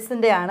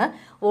ഒബ്ജക്ട്സിൻ്റെയാണ്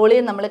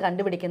വോളിയം നമ്മൾ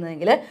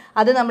കണ്ടുപിടിക്കുന്നതെങ്കിൽ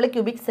അത് നമ്മൾ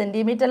ക്യൂബിക്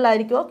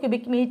സെൻറ്റിമീറ്ററിലായിരിക്കുമോ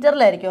ക്യൂബിക്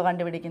മീറ്ററിലായിരിക്കുമോ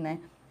കണ്ടുപിടിക്കുന്നത്?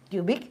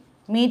 ക്യൂബിക്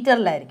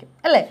മീറ്ററിലായിരിക്കും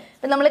അല്ലേ?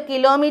 ഇപ്പം നമ്മൾ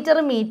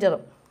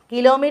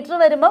കിലോമീറ്റർ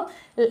വരുമ്പം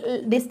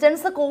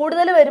ഡിസ്റ്റൻസ്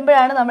കൂടുതൽ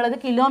വരുമ്പോഴാണ് നമ്മളത്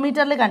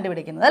കിലോമീറ്ററിൽ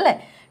കണ്ടുപിടിക്കുന്നത് അല്ലേ?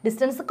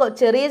 ഡിസ്റ്റൻസ്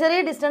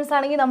ചെറിയ ഡിസ്റ്റൻസ്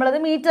ആണെങ്കിൽ നമ്മളത്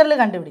മീറ്ററിൽ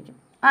കണ്ടുപിടിക്കും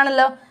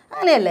ആണല്ലോ,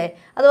 അങ്ങനെയല്ലേ?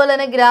 അതുപോലെ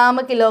തന്നെ ഗ്രാം,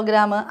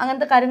 കിലോഗ്രാം,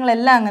 അങ്ങനത്തെ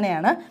കാര്യങ്ങളെല്ലാം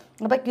അങ്ങനെയാണ്.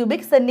 അപ്പോൾ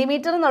ക്യൂബിക്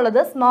സെൻറ്റിമീറ്റർ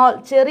എന്നുള്ളത്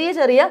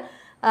ചെറിയ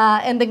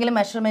എന്തെങ്കിലും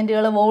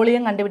മെഷർമെൻറ്റുകൾ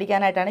വോളിയം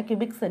കണ്ടുപിടിക്കാനായിട്ടാണ്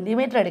ക്യൂബിക്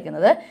സെൻറ്റിമീറ്റർ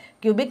എടുക്കുന്നത്.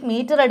 ക്യൂബിക്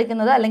മീറ്റർ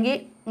എടുക്കുന്നത്, അല്ലെങ്കിൽ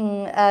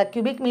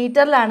ക്യൂബിക്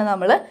മീറ്ററിലാണ്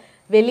നമ്മൾ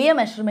വലിയ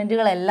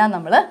മെഷർമെൻറ്റുകളെല്ലാം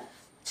നമ്മൾ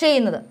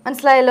ചെയ്യുന്നത്.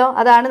 മനസ്സിലായല്ലോ?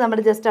 അതാണ് നമ്മൾ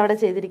ജസ്റ്റ് അവിടെ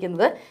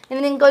ചെയ്തിരിക്കുന്നത്. ഇനി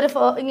നിങ്ങൾക്ക്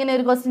ഇങ്ങനെ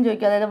ഒരു ക്വസ്റ്റ്യൻ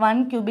ചോദിക്കുക, അതായത് 1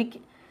 cubic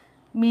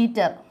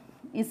metre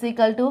is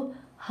equal to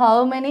how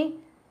many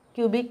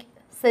cubic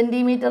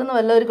centimetre എന്ന്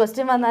വല്ല ഒരു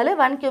ക്വസ്റ്റ്യൻ വന്നാൽ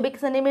 1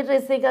 cubic centimetre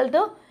is equal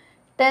to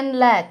 10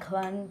 lakh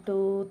 1 2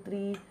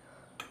 3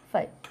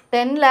 5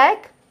 10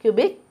 lakh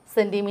cubic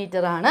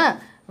centimetre ആണ്.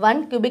 1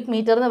 ക്യൂബിക്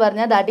മീറ്റർ എന്ന്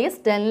പറഞ്ഞാൽ that is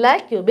 10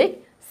 lakh cubic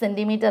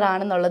centimetre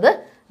ആണെന്നുള്ളത്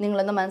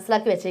നിങ്ങളൊന്ന്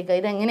മനസ്സിലാക്കി വെച്ചേക്കുക.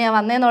 ഇതെങ്ങനെയാണ്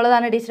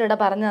വന്നതെന്നുള്ളതാണ് ടീച്ചർ ഇവിടെ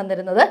പറഞ്ഞു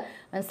തന്നിരുന്നത്.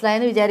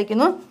 മനസ്സിലായെന്ന്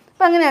വിചാരിക്കുന്നു.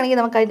 അപ്പോൾ അങ്ങനെയാണെങ്കിൽ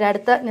നമുക്ക് അതിൻ്റെ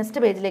അടുത്ത നെക്സ്റ്റ്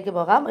പേജിലേക്ക്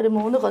പോകാം. ഒരു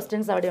 3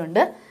 ക്വസ്റ്റ്യൻസ് അവിടെ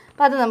ഉണ്ട്.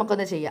 അപ്പോൾ അത്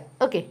നമുക്കൊന്ന് ചെയ്യാം.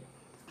 ഓക്കെ,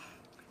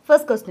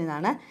 ഫസ്റ്റ് ക്വസ്റ്റ്യൻ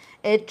ആണ്,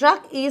 A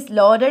truck is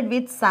loaded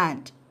with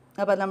sand.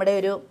 അപ്പോൾ നമ്മുടെ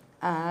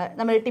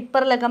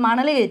ടിപ്പറിലൊക്കെ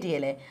മണൽ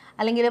കയറ്റിയല്ലേ,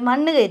 അല്ലെങ്കിൽ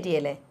മണ്ണ്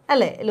കയറ്റിയല്ലേ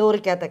അല്ലേ,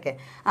 ലോറിക്കകത്തൊക്കെ.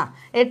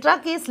 A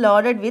truck is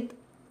loaded with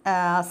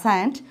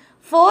sand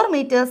 4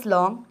 meters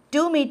long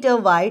 2 meter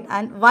wide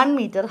and 1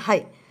 meter high.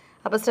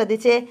 അപ്പോൾ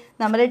ശ്രദ്ധിച്ചേ,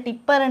 നമ്മുടെ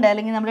ടിപ്പറുണ്ട്,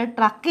 അല്ലെങ്കിൽ നമ്മുടെ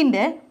ട്രക്ക്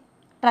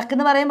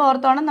എന്ന് പറയുമ്പോൾ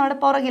ഓർത്തോണം, നമ്മുടെ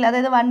പുറകിൽ,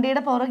 അതായത്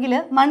വണ്ടിയുടെ പുറകിൽ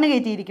മണ്ണ്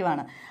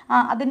കയറ്റിയിരിക്കുവാണ്.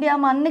 അതിൻ്റെ ആ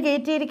മണ്ണ്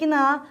കയറ്റിയിരിക്കുന്ന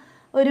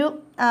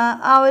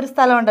ആ ഒരു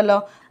സ്ഥലമുണ്ടല്ലോ,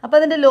 അപ്പോൾ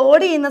അതിൻ്റെ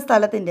ലോഡ് ചെയ്യുന്ന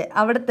സ്ഥലത്തിൻ്റെ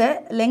അവിടുത്തെ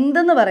ലെങ്ത്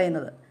എന്ന്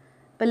പറയുന്നത്,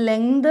 അപ്പോൾ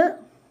ലെങ്ത്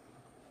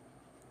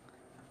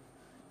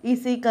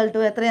ഈസ് ഈക്വൽ ടു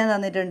എത്രയാണ്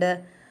തന്നിട്ടുണ്ട്?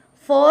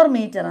 4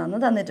 meter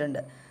ആണെന്ന്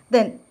തന്നിട്ടുണ്ട്.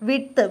 ദെൻ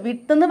വിഡ്ത്ത്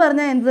എന്ന്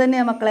പറഞ്ഞാൽ എന്ത്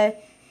തന്നെയാണ് മക്കളെ?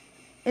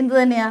 എന്ത്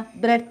തന്നെയാണ്?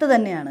 ബ്രെഡ്ത്ത്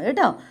തന്നെയാണ്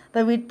കേട്ടോ.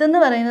 അപ്പോൾ വിഡ്ത്ത് എന്ന്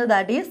പറയുന്നത്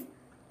ദാറ്റ് ഈസ്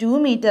 2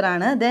 meter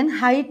ആണ്. ദെൻ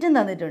ഹൈറ്റും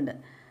തന്നിട്ടുണ്ട്.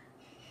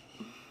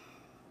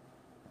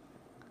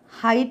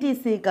 Height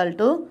is equal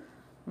to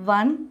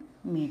 1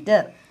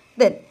 meter.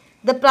 Then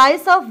the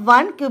price of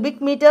 1 cubic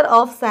meter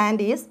of sand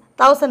is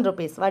 1000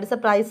 rupees. What is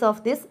the price of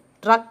this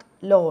truck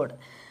load?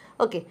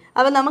 Okay,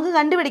 അപ്പോൾ നമുക്ക്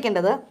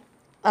കണ്ടുപിടിക്കേണ്ടത്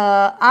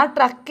ആ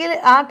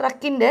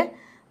ട്രക്കിൻ്റെ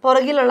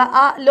പുറകിലുള്ള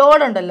ആ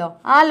ലോഡുണ്ടല്ലോ,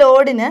 ആ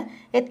ലോഡിന്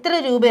എത്ര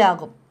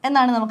രൂപയാകും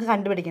എന്നാണ് നമുക്ക്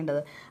കണ്ടുപിടിക്കേണ്ടത്.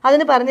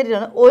 അതിന്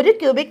പറഞ്ഞിട്ടാണ് 1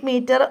 ക്യൂബിക്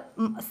മീറ്റർ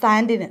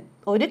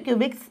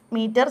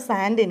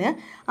സാൻഡിന്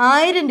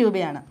 1000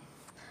 രൂപയാണ്.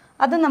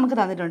 അത് നമുക്ക്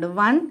തന്നിട്ടുണ്ട്.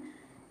 1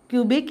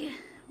 ക്യൂബിക്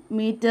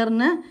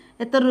മീറ്ററിന്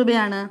എത്ര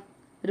രൂപയാണ്?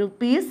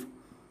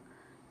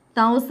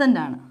 ₹1000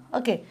 ആണ്.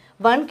 ഓക്കെ,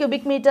 1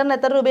 ക്യൂബിക് മീറ്ററിന്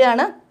എത്ര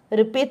രൂപയാണ്?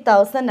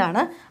 ₹1000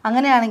 ആണ്.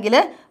 അങ്ങനെയാണെങ്കിൽ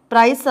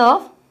price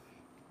of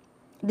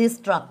this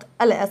truck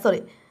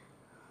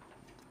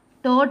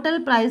total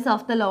price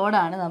of the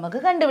ലോഡാണ് നമുക്ക്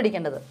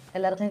കണ്ടുപിടിക്കേണ്ടത്.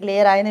 എല്ലാവർക്കും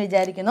ക്ലിയർ ആയെന്ന്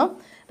വിചാരിക്കുന്നു.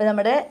 അപ്പോൾ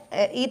നമ്മുടെ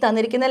ഈ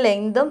തന്നിരിക്കുന്ന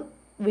ലെങ്തും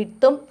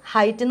വിഡ്ത്തും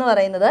ഹൈറ്റ് എന്ന്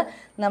പറയുന്നത്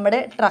നമ്മുടെ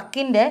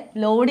ട്രക്കിൻ്റെ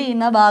ലോഡ്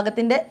ചെയ്യുന്ന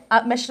ഭാഗത്തിൻ്റെ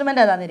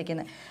മെഷർമെൻറ്റാണ്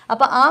തന്നിരിക്കുന്നത്.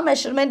 അപ്പോൾ ആ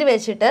മെഷർമെൻറ്റ്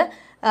വെച്ചിട്ട്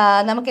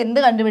നമുക്ക് എന്ത്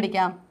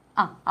കണ്ടുപിടിക്കാം?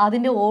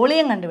 അതിൻ്റെ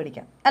വോളിയം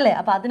കണ്ടുപിടിക്കാം അല്ലേ?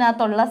 അപ്പോൾ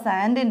അതിനകത്തുള്ള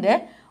സാൻഡിൻ്റെ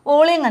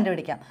വോളിയം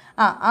കണ്ടുപിടിക്കാം.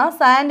 ആ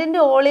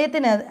സാൻഡിൻ്റെ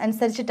വോളിയത്തിന്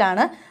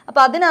അനുസരിച്ചിട്ടാണ്.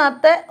 അപ്പോൾ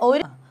അതിനകത്ത്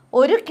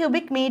ഒരു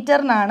ക്യൂബിക്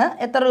മീറ്ററിനാണ്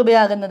എത്ര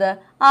രൂപയാകുന്നത്?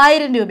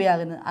 1000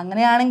 രൂപയാകുന്നത്.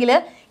 അങ്ങനെയാണെങ്കിൽ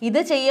ഇത്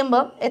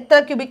ചെയ്യുമ്പം എത്ര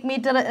ക്യൂബിക്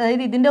മീറ്റർ,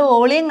 അതായത് ഇതിൻ്റെ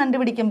വോളിയം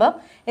കണ്ടുപിടിക്കുമ്പം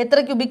എത്ര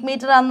ക്യൂബിക്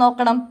മീറ്റർ ആണെന്ന്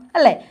നോക്കണം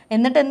അല്ലേ?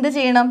 എന്നിട്ട് എന്ത്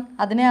ചെയ്യണം?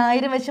 അതിനെ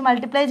 1000 വെച്ച്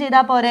മൾട്ടിപ്ലൈ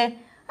ചെയ്താൽ പോരെ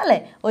അല്ലേ?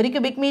 1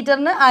 ക്യൂബിക്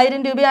മീറ്ററിന്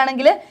 1000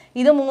 രൂപയാണെങ്കിൽ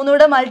ഇത്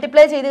 3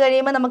 മൾട്ടിപ്ലൈ ചെയ്ത്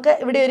കഴിയുമ്പോൾ നമുക്ക്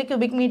ഇവിടെ 1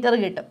 ക്യൂബിക് മീറ്റർ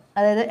കിട്ടും,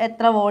 അതായത്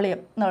എത്ര വോളിയം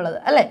എന്നുള്ളത്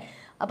അല്ലേ?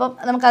 അപ്പം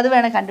നമുക്കത്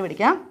വേണം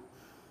കണ്ടുപിടിക്കാം.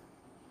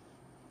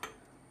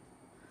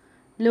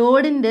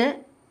 ലോഡിൻ്റെ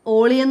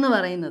വോളിയം എന്ന്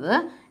പറയുന്നത്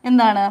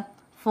എന്താണ്?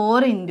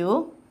 4 ×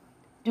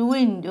 2 ×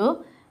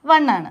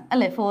 1 ആണ്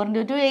അല്ലേ? 4 ×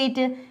 2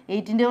 8,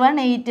 8 × 1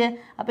 8.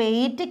 അപ്പോൾ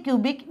 8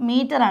 ക്യൂബിക്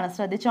മീറ്റർ ആണ്.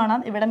 ശ്രദ്ധിച്ചോണം,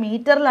 ഇവിടെ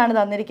മീറ്ററിലാണ്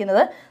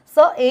തന്നിരിക്കുന്നത്.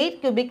 സോ 8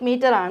 ക്യൂബിക്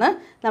മീറ്റർ ആണ്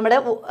നമ്മുടെ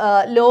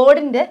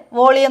ലോഡിൻ്റെ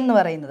വോളിയം എന്ന്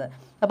പറയുന്നത്.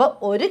 അപ്പോൾ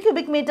 1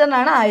 ക്യൂബിക്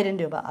മീറ്ററിനാണ് 1000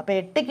 രൂപ. അപ്പോൾ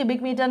 8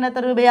 ക്യൂബിക് മീറ്ററിന്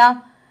എത്ര രൂപയാ?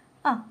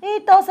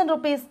 8000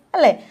 rupees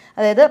അല്ലേ?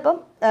 അതായത് അപ്പം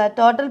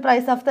total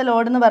price of the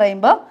load എന്ന്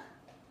പറയുമ്പോൾ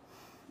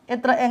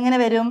എങ്ങനെ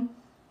വരും?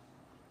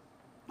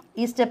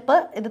 ഈ സ്റ്റെപ്പ്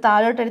ഇത്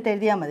താഴോട്ട് എടുത്ത്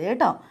എഴുതിയാൽ മതി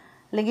കേട്ടോ.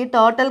 അല്ലെങ്കിൽ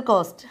total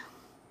cost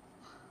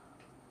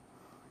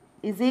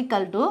is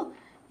equal to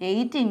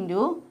 8 ×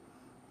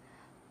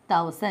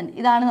 1000.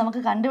 ഇതാണ്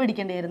നമുക്ക്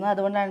കണ്ടുപിടിക്കേണ്ടി വരുന്നത്.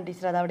 അതുകൊണ്ടാണ്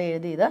ടീച്ചർ അത് അവിടെ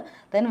എഴുതിയത്.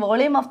 Then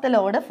volume of the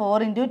load 4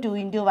 × 2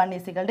 × 1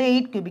 is equal to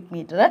 8 cubic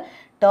metre.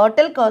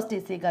 Total cost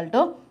is equal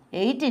to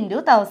 8 ×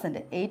 1000.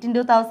 8 ×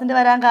 1000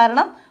 വരാൻ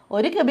കാരണം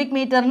 1 ക്യൂബിക്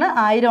മീറ്ററിന്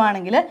 1000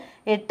 ആണെങ്കിൽ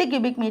 8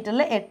 ക്യൂബിക്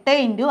മീറ്ററിൽ 8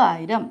 ×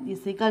 1000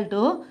 ഈസ് ഈക്വൽ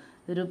ടു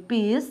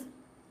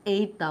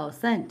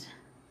 ₹8000.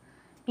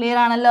 ക്ലിയർ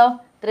ആണല്ലോ?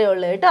 ഇത്രയേ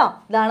ഉള്ളൂ കേട്ടോ.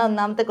 ഇതാണ്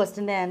ഒന്നാമത്തെ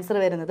ക്വസ്റ്റ്യൻ്റെ ആൻസർ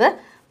വരുന്നത്.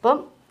 അപ്പം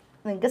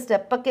നിങ്ങൾക്ക്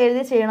സ്റ്റെപ്പൊക്കെ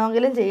എഴുതി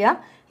ചെയ്യണമെങ്കിലും ചെയ്യാം,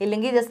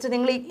 ഇല്ലെങ്കിൽ ജസ്റ്റ്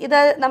നിങ്ങൾ ഇത്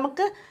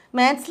നമുക്ക്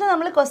മാത്സിൽ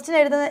നമ്മൾ ക്വസ്റ്റ്യൻ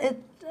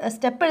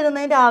സ്റ്റെപ്പ്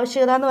എഴുതുന്നതിൻ്റെ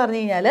ആവശ്യകത എന്ന് പറഞ്ഞു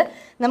കഴിഞ്ഞാൽ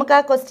നമുക്ക് ആ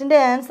ക്വസ്റ്റ്യൻ്റെ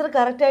ആൻസർ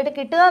കറക്റ്റായിട്ട്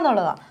കിട്ടുക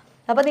എന്നുള്ളതാണ്.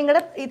 അപ്പോൾ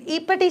നിങ്ങളുടെ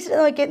ഇപ്പം ടീച്ചർ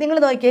നിങ്ങൾ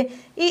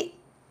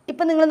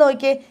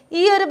നോക്കിയേ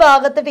ഈ ഒരു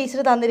ഭാഗത്ത് ടീച്ചർ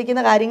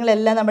തന്നിരിക്കുന്ന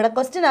കാര്യങ്ങളെല്ലാം നമ്മുടെ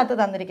ക്വസ്റ്റ്യനകത്ത്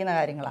തന്നിരിക്കുന്ന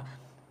കാര്യങ്ങളാണ്.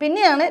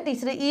 പിന്നെയാണ്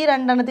ടീച്ചർ ഈ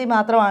 2 എണ്ണത്തിൽ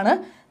മാത്രമാണ്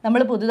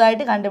നമ്മൾ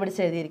പുതുതായിട്ട് കണ്ടുപിടിച്ച്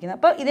എഴുതിയിരിക്കുന്നത്.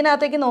 അപ്പോൾ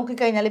ഇതിനകത്തേക്ക്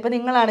നോക്കിക്കഴിഞ്ഞാൽ, ഇപ്പോൾ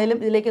നിങ്ങളാണെങ്കിലും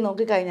ഇതിലേക്ക്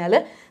നോക്കിക്കഴിഞ്ഞാൽ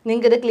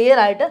നിങ്ങൾക്കിത് ക്ലിയർ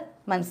ആയിട്ട്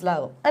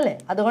മനസ്സിലാകും അല്ലേ?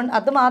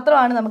 അത്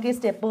മാത്രമാണ് നമുക്ക് ഈ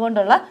സ്റ്റെപ്പ്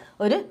കൊണ്ടുള്ള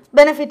ഒരു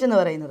ബെനിഫിറ്റ് എന്ന്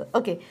പറയുന്നത്.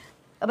 ഓക്കെ,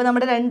 അപ്പോൾ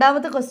നമ്മുടെ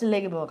രണ്ടാമത്തെ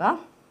ക്വസ്റ്റ്യനിലേക്ക് പോകാം.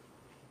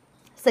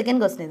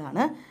 സെക്കൻഡ് ക്വസ്റ്റ്യൻ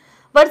ഇതാണ്.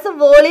 What's the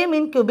volume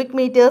in cubic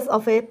metres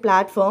of A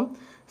platform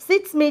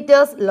 6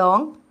 meters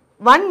long,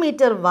 1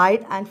 meter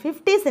wide and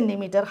 50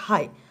 centimeter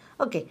high?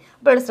 Okay,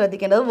 അപ്പോൾ ഇവിടെ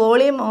ശ്രദ്ധിക്കേണ്ടത്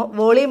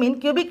വോളിയം ഇൻ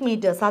ക്യൂബിക്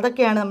മീറ്റേഴ്സ്,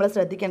 അതൊക്കെയാണ് നമ്മൾ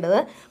ശ്രദ്ധിക്കേണ്ടത്.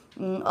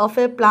 ഓഫ്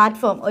എ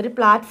പ്ലാറ്റ്ഫോം, ഒരു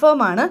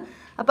പ്ലാറ്റ്ഫോമാണ്.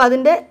 അപ്പോൾ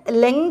അതിൻ്റെ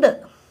ലെങ്ത്,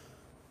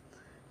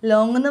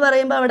 ലോങ് എന്ന്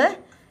പറയുമ്പോൾ അവിടെ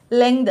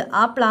ലെങ്ത്,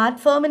 ആ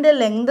പ്ലാറ്റ്ഫോമിൻ്റെ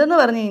ലെങ്ത് എന്ന്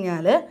പറഞ്ഞു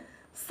കഴിഞ്ഞാൽ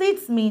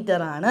 6 meter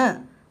ആണ്.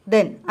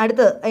 ദെൻ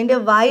അടുത്തത് അതിൻ്റെ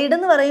വൈഡ്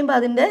എന്ന് പറയുമ്പോൾ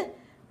അതിൻ്റെ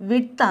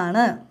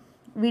വിഡ്ത്താണ്.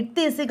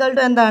 വിഡ്ത്ത് ഈസ് ഈക്വൽ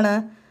ടു എന്താണ്?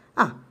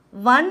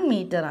 1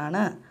 meter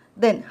ആണ്.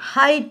 Then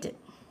height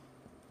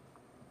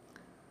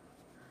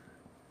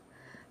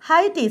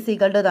is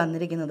equal to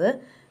തന്നിരിക്കുന്നത്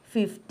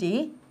 50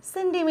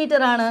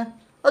 centimeter ആണ്.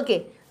 ഓക്കെ,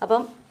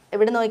 അപ്പം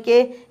ഇവിടെ നോക്കിയേ,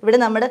 ഇവിടെ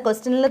നമ്മുടെ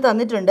ക്വസ്റ്റ്യനിൽ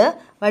തന്നിട്ടുണ്ട്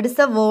what is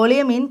the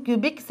volume in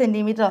cubic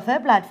centimetre of A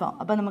platform.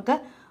 അപ്പം നമുക്ക്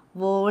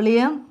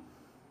volume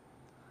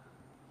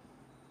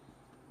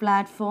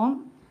platform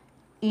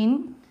in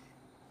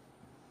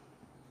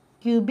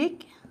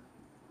cubic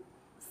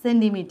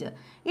centimetre,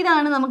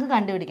 ഇതാണ് നമുക്ക്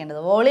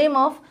കണ്ടുപിടിക്കേണ്ടത്. Volume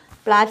of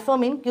platform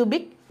in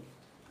cubic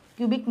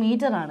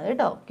metre ആണ്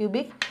കേട്ടോ.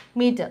 Cubic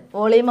metre,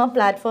 volume of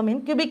platform in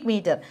cubic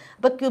metre.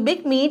 അപ്പോൾ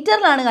ക്യൂബിക്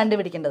മീറ്ററിലാണ്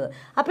കണ്ടുപിടിക്കേണ്ടത്.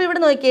 അപ്പോൾ ഇവിടെ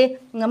നോക്കിയേ,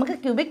 നമുക്ക്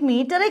ക്യൂബിക്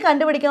മീറ്ററിൽ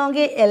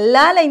കണ്ടുപിടിക്കണമെങ്കിൽ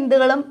എല്ലാ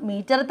ലെങ്തുകളും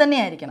മീറ്ററിൽ തന്നെ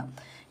ആയിരിക്കണം.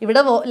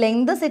 ഇവിടെ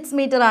ലെങ്ത് 6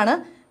 meter ആണ്,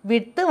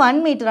 വിഡ്ത്ത് 1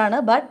 meter ആണ്,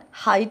 ബട്ട്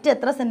ഹൈറ്റ്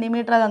എത്ര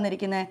സെൻറ്റിമീറ്ററാണ്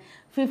തന്നിരിക്കുന്നത്?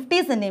 50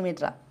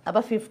 centimeter.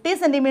 അപ്പോൾ 50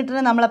 centimeter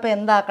നമ്മളപ്പോൾ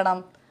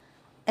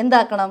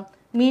എന്താക്കണം?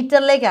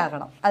 മീറ്ററിലേക്ക്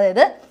ആക്കണം.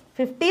 അതായത്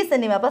 50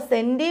 centimeter. അപ്പോൾ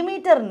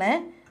സെൻറ്റിമീറ്ററിനെ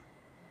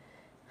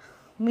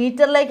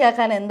മീറ്ററിലേക്ക്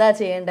ആക്കാൻ എന്താ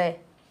ചെയ്യേണ്ടേ?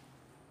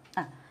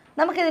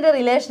 നമുക്കിതിൻ്റെ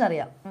റിലേഷൻ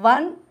അറിയാം.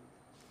 1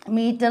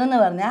 meter എന്ന്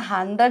പറഞ്ഞാൽ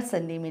 100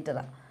 centimeter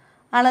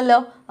ആണല്ലോ.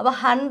 അപ്പോൾ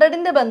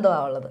 100ൻ്റെ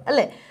ബന്ധമാണ് ഉള്ളത്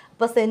അല്ലേ?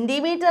 അപ്പോൾ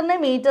സെൻറ്റിമീറ്ററിനെ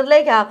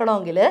മീറ്ററിലേക്ക്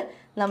ആക്കണമെങ്കിൽ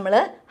നമ്മൾ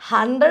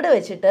 100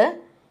 വെച്ചിട്ട്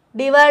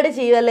ഡിവൈഡ്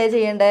ചെയ്യുകയല്ലേ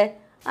ചെയ്യേണ്ടേ?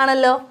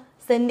 ആണല്ലോ.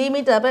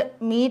 സെൻറ്റിമീറ്റർ, അപ്പോൾ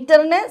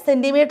മീറ്ററിനെ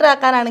സെൻറ്റിമീറ്റർ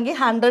ആക്കാനാണെങ്കിൽ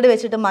 100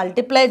 വെച്ചിട്ട്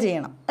മൾട്ടിപ്ലൈ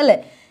ചെയ്യണം അല്ലേ?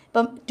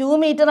 ഇപ്പം 2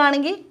 meter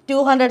ആണെങ്കിൽ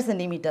 200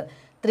 centimeter,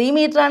 3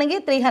 meter ആണെങ്കിൽ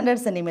 300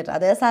 centimeter.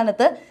 അതേ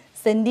സ്ഥാനത്ത്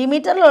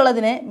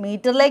സെൻറ്റിമീറ്ററിലുള്ളതിനെ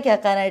മീറ്ററിലേക്ക്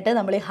ആക്കാനായിട്ട്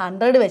നമ്മൾ ഈ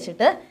 100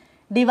 വെച്ചിട്ട്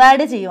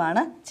ഡിവൈഡ്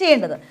ചെയ്യുവാണ്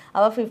ചെയ്യേണ്ടത്.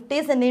 അപ്പോൾ 50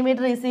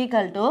 centimeter ഈസ്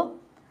ഈക്വൽ ടു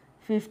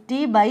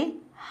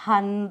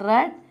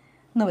 50/100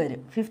 എന്ന്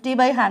വരും.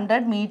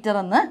 50/100 meter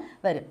എന്ന്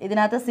വരും.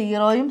 ഇതിനകത്ത്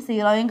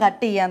 0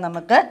 കട്ട് ചെയ്യാൻ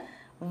നമുക്ക്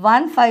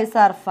 1 5s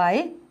are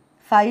 5,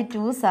 5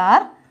 2s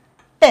are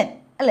 10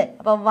 അല്ലേ?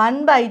 അപ്പോൾ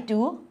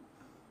 1/2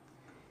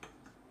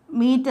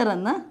 meter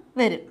എന്ന്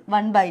വരും.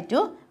 1/2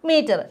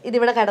 meter.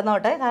 ഇതിവിടെ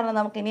കിടന്നോട്ടെ, കാരണം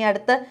നമുക്കിനി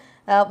അടുത്ത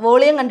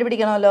വോളിയം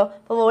കണ്ടുപിടിക്കണമല്ലോ.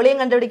 അപ്പോൾ വോളിയം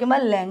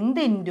കണ്ടുപിടിക്കുമ്പോൾ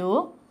ലെങ്ത് ഇൻറ്റു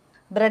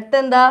ബ്രെഡ്ത്ത്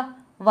എന്താ?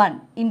 1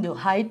 ഇൻറ്റു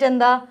ഹൈറ്റ്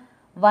എന്താ?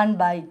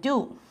 1/2.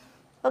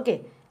 ഓക്കെ,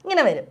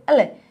 ഇങ്ങനെ വരും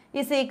അല്ലേ?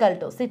 Is equal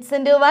to 6 ×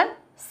 1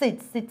 6,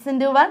 6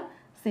 × 1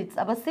 6.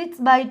 അപ്പോൾ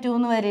 6/2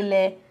 എന്ന്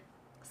വരില്ലേ?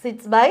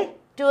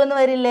 6/2 എന്ന്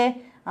വരില്ലേ?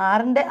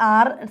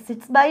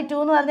 6/2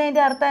 എന്ന് പറഞ്ഞാൽ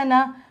അതിൻ്റെ അർത്ഥം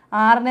എന്നാ?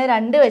 6നെ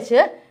 2 വെച്ച്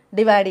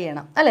ഡിവൈഡ്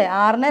ചെയ്യണം അല്ലേ?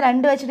 6നെ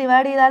 2 വെച്ച്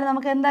ഡിവൈഡ് ചെയ്താൽ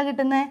നമുക്ക് എന്താ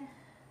കിട്ടുന്നത്?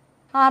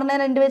 6നെ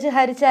 2 വെച്ച്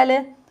ഹരിച്ചാൽ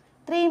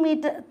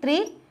 3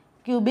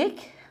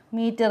 ക്യൂബിക്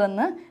മീറ്റർ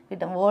എന്ന്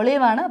കിട്ടും.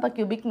 വോളിയമാണ്, അപ്പോൾ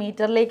ക്യൂബിക്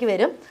മീറ്ററിലേക്ക്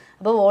വരും.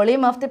 അപ്പോൾ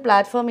volume of the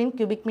platform in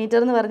cubic metre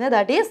എന്ന് പറഞ്ഞാൽ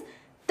ദാറ്റ് ഈസ്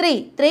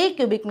 3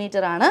 ക്യൂബിക്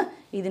മീറ്റർ ആണ്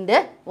ഇതിൻ്റെ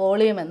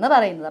വോളിയം എന്ന്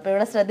പറയുന്നത്. അപ്പോൾ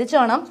ഇവിടെ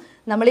ശ്രദ്ധിച്ചോണം,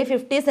 നമ്മൾ ഈ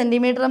 50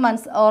 സെൻറ്റിമീറ്റർ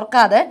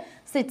ഓർക്കാതെ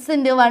 6 ×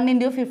 1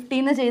 ×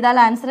 50 ചെയ്താൽ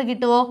ആൻസർ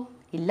കിട്ടുമോ?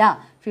 ഇല്ല.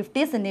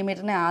 50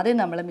 സെൻറ്റിമീറ്ററിനെ ആദ്യം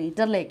നമ്മൾ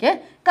മീറ്ററിലേക്ക്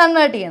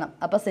കൺവേർട്ട് ചെയ്യണം.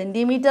 അപ്പോൾ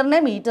സെൻറ്റിമീറ്ററിനെ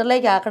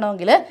മീറ്ററിലേക്ക്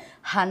ആക്കണമെങ്കിൽ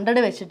 100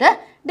 വെച്ചിട്ട്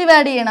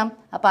ഡിവൈഡ് ചെയ്യണം.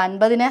 അപ്പോൾ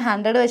 50നെ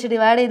 100 വെച്ച്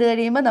ഡിവൈഡ് ചെയ്ത്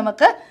കഴിയുമ്പോൾ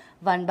നമുക്ക്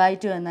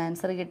 1/2 എന്ന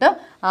ആൻസർ കിട്ടും.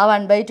 ആ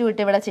 1/2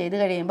 ഇട്ട് ഇവിടെ ചെയ്ത്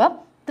കഴിയുമ്പോൾ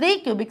 3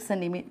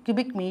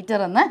 ക്യൂബിക് മീറ്റർ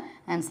എന്ന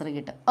ആൻസർ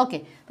കിട്ടും. ഓക്കെ,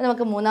 അപ്പോൾ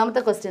നമുക്ക്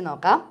മൂന്നാമത്തെ ക്വസ്റ്റ്യൻ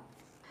നോക്കാം.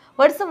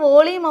 What's the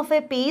volume of A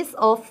piece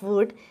of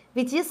wood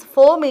which is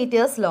 4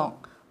 meters long?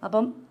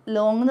 അപ്പം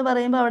ലോങ് എന്ന്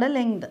പറയുമ്പോൾ അവിടെ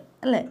ലെങ്ത്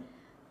അല്ലേ,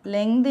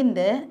 ലെങ്ത്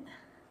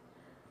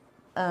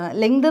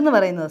എന്ന്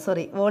പറയുന്നത്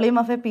volume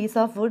of A piece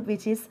of wood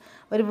which is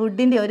ഒരു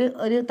വുഡിൻ്റെ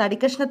ഒരു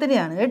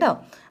തടിക്കഷ്ണത്തിൻ്റെയാണ് കേട്ടോ.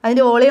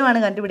 അതിൻ്റെ വോളിയമാണ്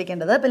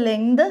കണ്ടുപിടിക്കേണ്ടത്. അപ്പോൾ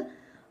length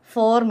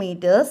 4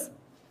 meters,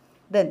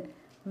 then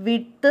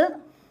width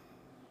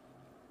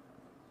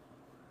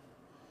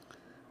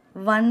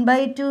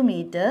 1/2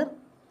 meter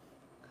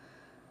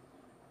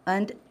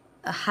and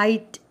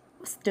height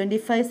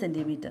 25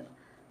 centimeter.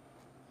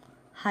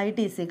 Height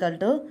is equal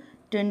to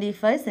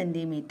 25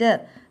 centimeter.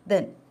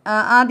 Then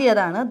ആദ്യം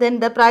അതാണ്. Then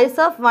the price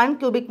of 1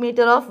 cubic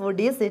meter of wood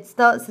is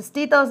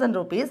 60,000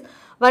 rupees.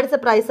 What is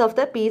the price of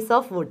the piece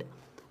of wood?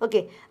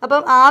 Okay,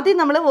 അപ്പം ആദ്യം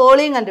നമ്മൾ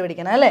volume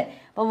കണ്ടുപിടിക്കണം അല്ലേ.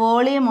 അപ്പോൾ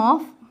volume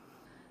of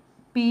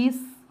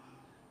peace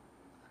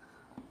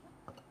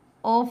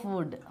of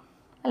wood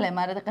അല്ലേ,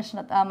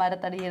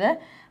 മരത്തടിയുടെ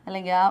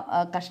അല്ലെങ്കിൽ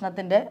ആ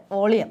കഷ്ണത്തിൻ്റെ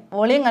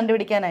വോളിയം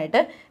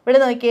കണ്ടുപിടിക്കാനായിട്ട്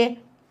ഇവിടെ നോക്കിയേ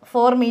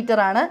 4 meter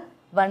ആണ്,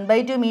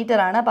 1/2 meter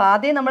ആണ്. അപ്പോൾ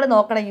ആദ്യം നമ്മൾ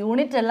നോക്കണം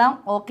യൂണിറ്റ് എല്ലാം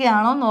ഓക്കെ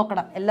ആണോ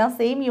നോക്കണം, എല്ലാം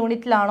സെയിം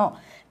യൂണിറ്റിലാണോ.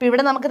 ഇപ്പോൾ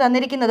ഇവിടെ നമുക്ക്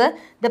തന്നിരിക്കുന്നത്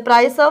the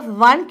price of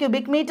 1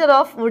 cubic meter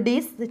of wood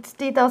is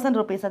 60,000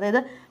 rupees, അതായത്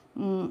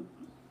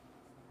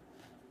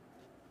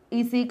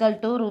ഈസ് ഈക്വൽ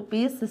ടു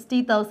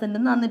 ₹60,000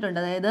 എന്ന് തന്നിട്ടുണ്ട്.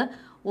 അതായത്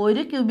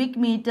 1 cubic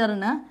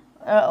മീറ്ററിന്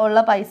ഉള്ള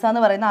പൈസ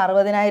എന്ന് പറയുന്നത്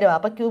 60,000.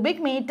 അപ്പോൾ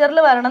ക്യൂബിക് മീറ്ററിൽ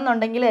വരണം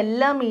എന്നുണ്ടെങ്കിൽ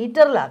എല്ലാം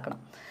മീറ്ററിലാക്കണം.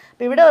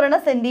 അപ്പോൾ ഇവിടെ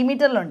ഒരെണ്ണം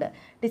സെൻറ്റിമീറ്ററിലുണ്ട്.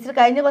 ടീച്ചർ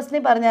കഴിഞ്ഞ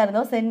ക്വസ്റ്റ്യനിൽ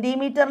പറഞ്ഞായിരുന്നു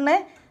സെൻറ്റിമീറ്ററിനെ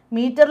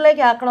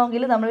മീറ്ററിലേക്ക്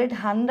ആക്കണമെങ്കിൽ നമ്മൾ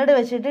 100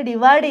 വെച്ചിട്ട്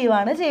ഡിവൈഡ്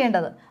ചെയ്യുകയാണ്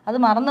ചെയ്യേണ്ടത്. അത്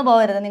മറന്നു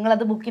പോകരുത്,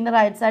 നിങ്ങളത് ബുക്കിൻ്റെ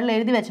റൈറ്റ് സൈഡിൽ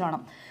എഴുതി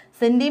വെച്ചോണം.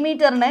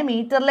 സെൻറ്റിമീറ്ററിനെ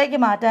മീറ്ററിലേക്ക്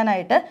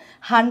മാറ്റാനായിട്ട്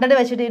 100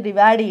 വെച്ചിട്ട്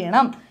ഡിവൈഡ്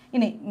ചെയ്യണം.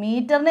 ഇനി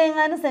മീറ്ററിനെ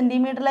എങ്ങാനും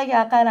സെൻറ്റിമീറ്ററിലേക്ക്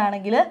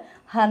ആക്കാനാണെങ്കിൽ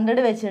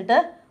 100 വെച്ചിട്ട്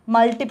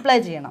മൾട്ടിപ്ലൈ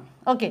ചെയ്യണം.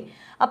 ഓക്കെ,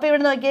 അപ്പോൾ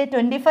ഇവിടെ നോക്കിയേ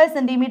 25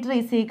 centimeter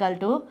is equal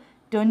to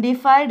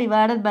 25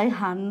 divided by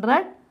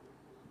 100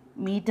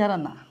 metre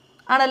എന്നാണ്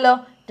ആണല്ലോ.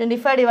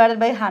 25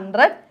 ഡിവൈഡഡ് ബൈ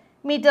 100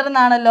 മീറ്റർ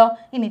എന്നാണല്ലോ.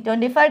 ഇനി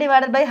 25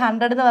 ഡിവൈഡഡ് ബൈ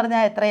 100 എന്ന്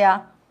പറഞ്ഞാൽ എത്രയാ?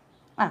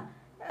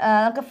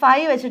 നമുക്ക്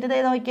 5 വെച്ചിട്ട് ഇതേ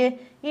നോക്കിയേ,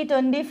 ഈ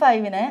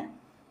 25നെ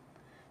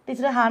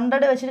ടീച്ചർ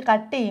 100 വെച്ചിട്ട്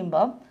കട്ട്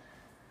ചെയ്യുമ്പോൾ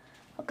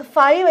നമുക്ക്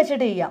 5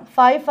 വെച്ചിട്ട് ചെയ്യാം.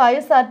 5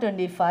 5s are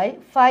 25,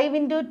 5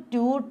 ×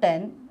 2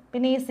 10,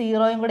 പിന്നെ ഈ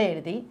 0യും കൂടെ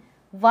എഴുതി.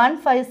 1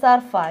 5s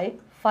are 5,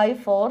 5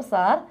 4s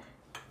are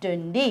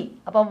 20.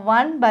 അപ്പോൾ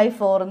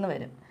 1/4 എന്ന്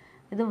വരും.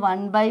 ഇത്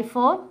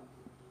 1/4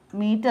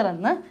 മീറ്റർ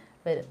എന്ന്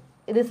വരും.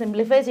 ഇത്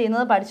സിംപ്ലിഫൈ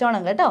ചെയ്യുന്നത്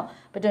പഠിച്ചോണം കേട്ടോ.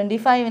 അപ്പോൾ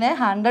 25നെ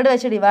 100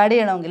 വെച്ച് ഡിവൈഡ്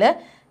ചെയ്യണമെങ്കിൽ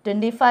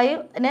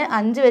 25നെ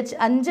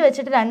 5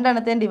 വെച്ചിട്ട്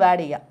രണ്ടെണ്ണത്തെയും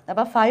ഡിവൈഡ് ചെയ്യാം.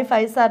 അപ്പോൾ 5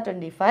 5s are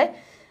 25,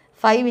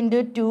 5 ×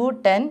 2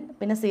 10,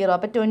 പിന്നെ 0,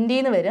 അപ്പോൾ 20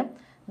 എന്ന് വരും.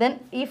 ദെൻ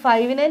ഈ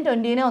 5നെയും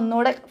 20നെയും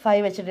ഒന്നുകൂടെ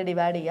 5 വെച്ചിട്ട്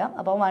ഡിവൈഡ് ചെയ്യാം.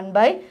 അപ്പോൾ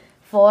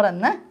 1/4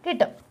 എന്ന്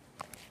കിട്ടും.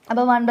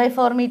 അപ്പോൾ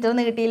 1/4 മീറ്റർ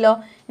എന്ന് കിട്ടിയല്ലോ.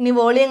 ഇനി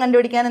വോളിയം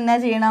കണ്ടുപിടിക്കാൻ എന്നാ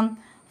ചെയ്യണം?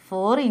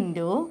 4 ×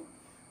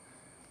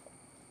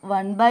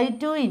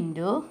 1/2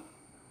 ×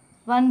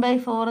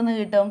 1/4 എന്ന്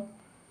കിട്ടും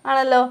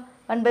ആണല്ലോ.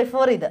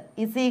 1/4 ഇത്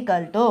ഈസ്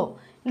ഈക്വൽ ടു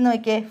ഇന്ന്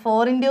നോക്കിയേ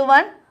 4 ×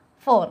 1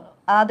 4,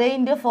 അതേ ×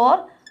 4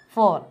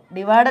 4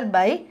 ഡിവൈഡഡ്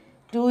ബൈ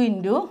 2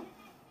 ×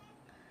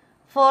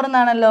 4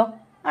 എന്നാണല്ലോ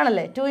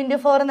ആണല്ലേ. 2 ×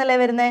 4 എന്നല്ലേ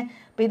വരുന്നത്.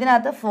 അപ്പോൾ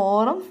ഇതിനകത്ത്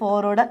 4ഉം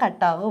 4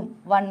 കട്ടാവും,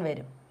 1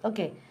 വരും.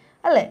 ഓക്കെ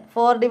അല്ലേ.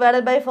 4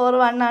 ഡിവൈഡഡ് ബൈ 4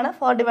 1 ആണ്,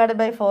 4 ഡിവൈഡഡ്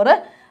ബൈ 4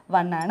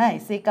 1 ആണ്.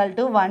 Is equal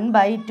to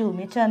 1/2.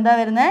 മിച്ചം എന്താ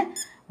വരുന്നത്?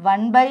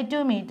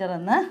 1/2 മീറ്റർ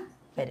എന്ന്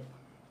വരും.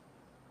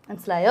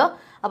 മനസ്സിലായോ?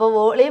 അപ്പോൾ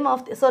വോളിയം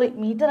ഓഫ്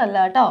മീറ്റർ അല്ല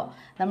കേട്ടോ,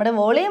 നമ്മുടെ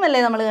വോളിയം അല്ലേ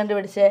നമ്മൾ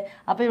കണ്ടുപിടിച്ചേ.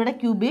 അപ്പോൾ ഇവിടെ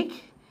ക്യൂബിക്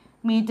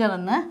മീറ്റർ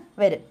എന്ന്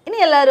വരും. ഇനി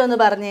എല്ലാവരും ഒന്ന്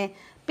പറഞ്ഞേ,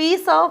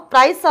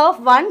 price of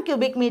 1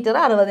 cubic meter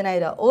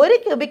 60,000. 1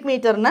 cubic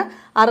മീറ്ററിന്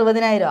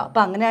 60,000.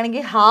 അപ്പോൾ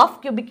അങ്ങനെയാണെങ്കിൽ ഹാഫ്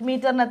ക്യൂബിക്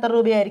മീറ്ററിന് എത്ര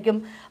രൂപയായിരിക്കും?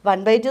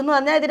 1/2 എന്ന്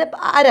പറഞ്ഞാൽ ഇതിൻ്റെ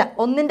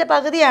ഒന്നിൻ്റെ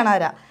പകുതിയാണ്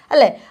അര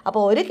അല്ലേ. അപ്പോൾ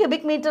 1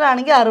 cubic മീറ്റർ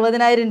ആണെങ്കിൽ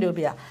 60,000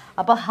 രൂപയാണ്.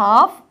 അപ്പോൾ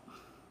ഹാഫ്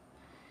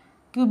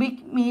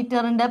ക്യൂബിക്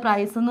മീറ്ററിൻ്റെ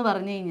പ്രൈസ് എന്ന്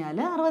പറഞ്ഞു കഴിഞ്ഞാൽ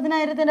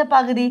 60,000ൻ്റെ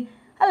പകുതി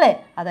അല്ലേ.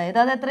 അതായത്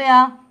അതെത്രയാ?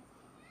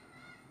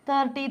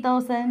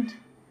 30,000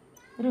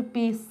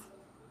 rupees.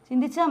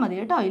 ചിന്തിച്ചാൽ മതി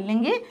കേട്ടോ.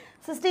 ഇല്ലെങ്കിൽ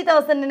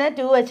 60,000നെ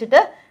 2 വെച്ചിട്ട്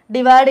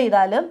ഡിവൈഡ്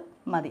ചെയ്താലും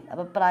മതി.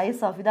 അപ്പോൾ പ്രൈസ്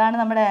ഓഫ് ഇതാണ്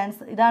നമ്മുടെ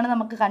ആൻസർ. ഇതാണ്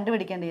നമുക്ക്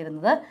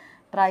കണ്ടുപിടിക്കേണ്ടിയിരുന്നത്.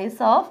 Price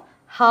of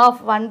half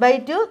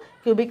 1/2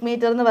 cubic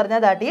metre എന്ന്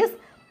പറഞ്ഞാൽ ദാറ്റ് ഈസ്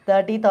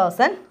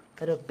 30,000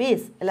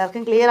 rupees.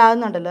 എല്ലാവർക്കും ക്ലിയർ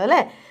ആകുന്നുണ്ടല്ലോ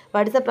അല്ലേ?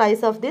 What is the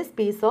price of this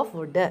piece of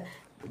wood?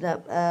 The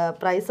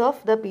price of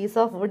the piece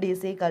of wood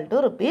is equal to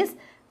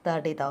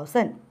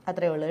 30,000.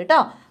 അത്രയേ ഉള്ളൂ കേട്ടോ.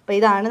 അപ്പോൾ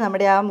ഇതാണ്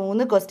നമ്മുടെ ആ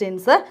 3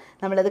 ക്വസ്റ്റ്യൻസ്.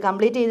 നമ്മളത്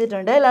കംപ്ലീറ്റ്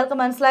ചെയ്തിട്ടുണ്ട്. എല്ലാവർക്കും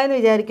മനസ്സിലായെന്ന്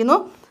വിചാരിക്കുന്നു.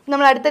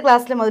 നമ്മൾ അടുത്ത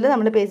ക്ലാസ്സിൽ മുതൽ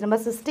നമ്മൾ പേജ്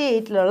നമ്പർ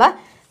 68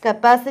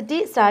 കപ്പാസിറ്റി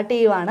സ്റ്റാർട്ട്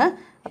ചെയ്യുവാണ്.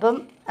 അപ്പം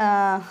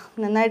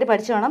നന്നായിട്ട്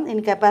പഠിച്ചു വേണം.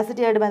 ഇനി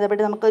കപ്പാസിറ്റിയായിട്ട്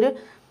ബന്ധപ്പെട്ട് നമുക്കൊരു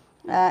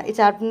ഈ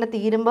ചാപ്റ്ററിൻ്റെ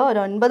തീരുമ്പോൾ ഒരു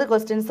 9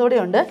 ക്വസ്റ്റ്യൻസ് കൂടെ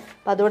ഉണ്ട്.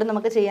 അപ്പോൾ അതുകൂടെ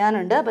നമുക്ക്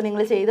ചെയ്യാനുണ്ട്. അപ്പോൾ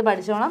നിങ്ങൾ ചെയ്ത്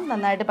പഠിച്ചോണം,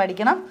 നന്നായിട്ട്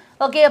പഠിക്കണം.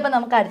 ഓക്കെ, അപ്പോൾ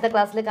നമുക്ക് അടുത്ത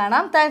ക്ലാസ്സിൽ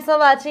കാണാം. Thanks for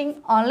watching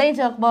online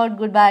chalk board.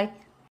 Good bye.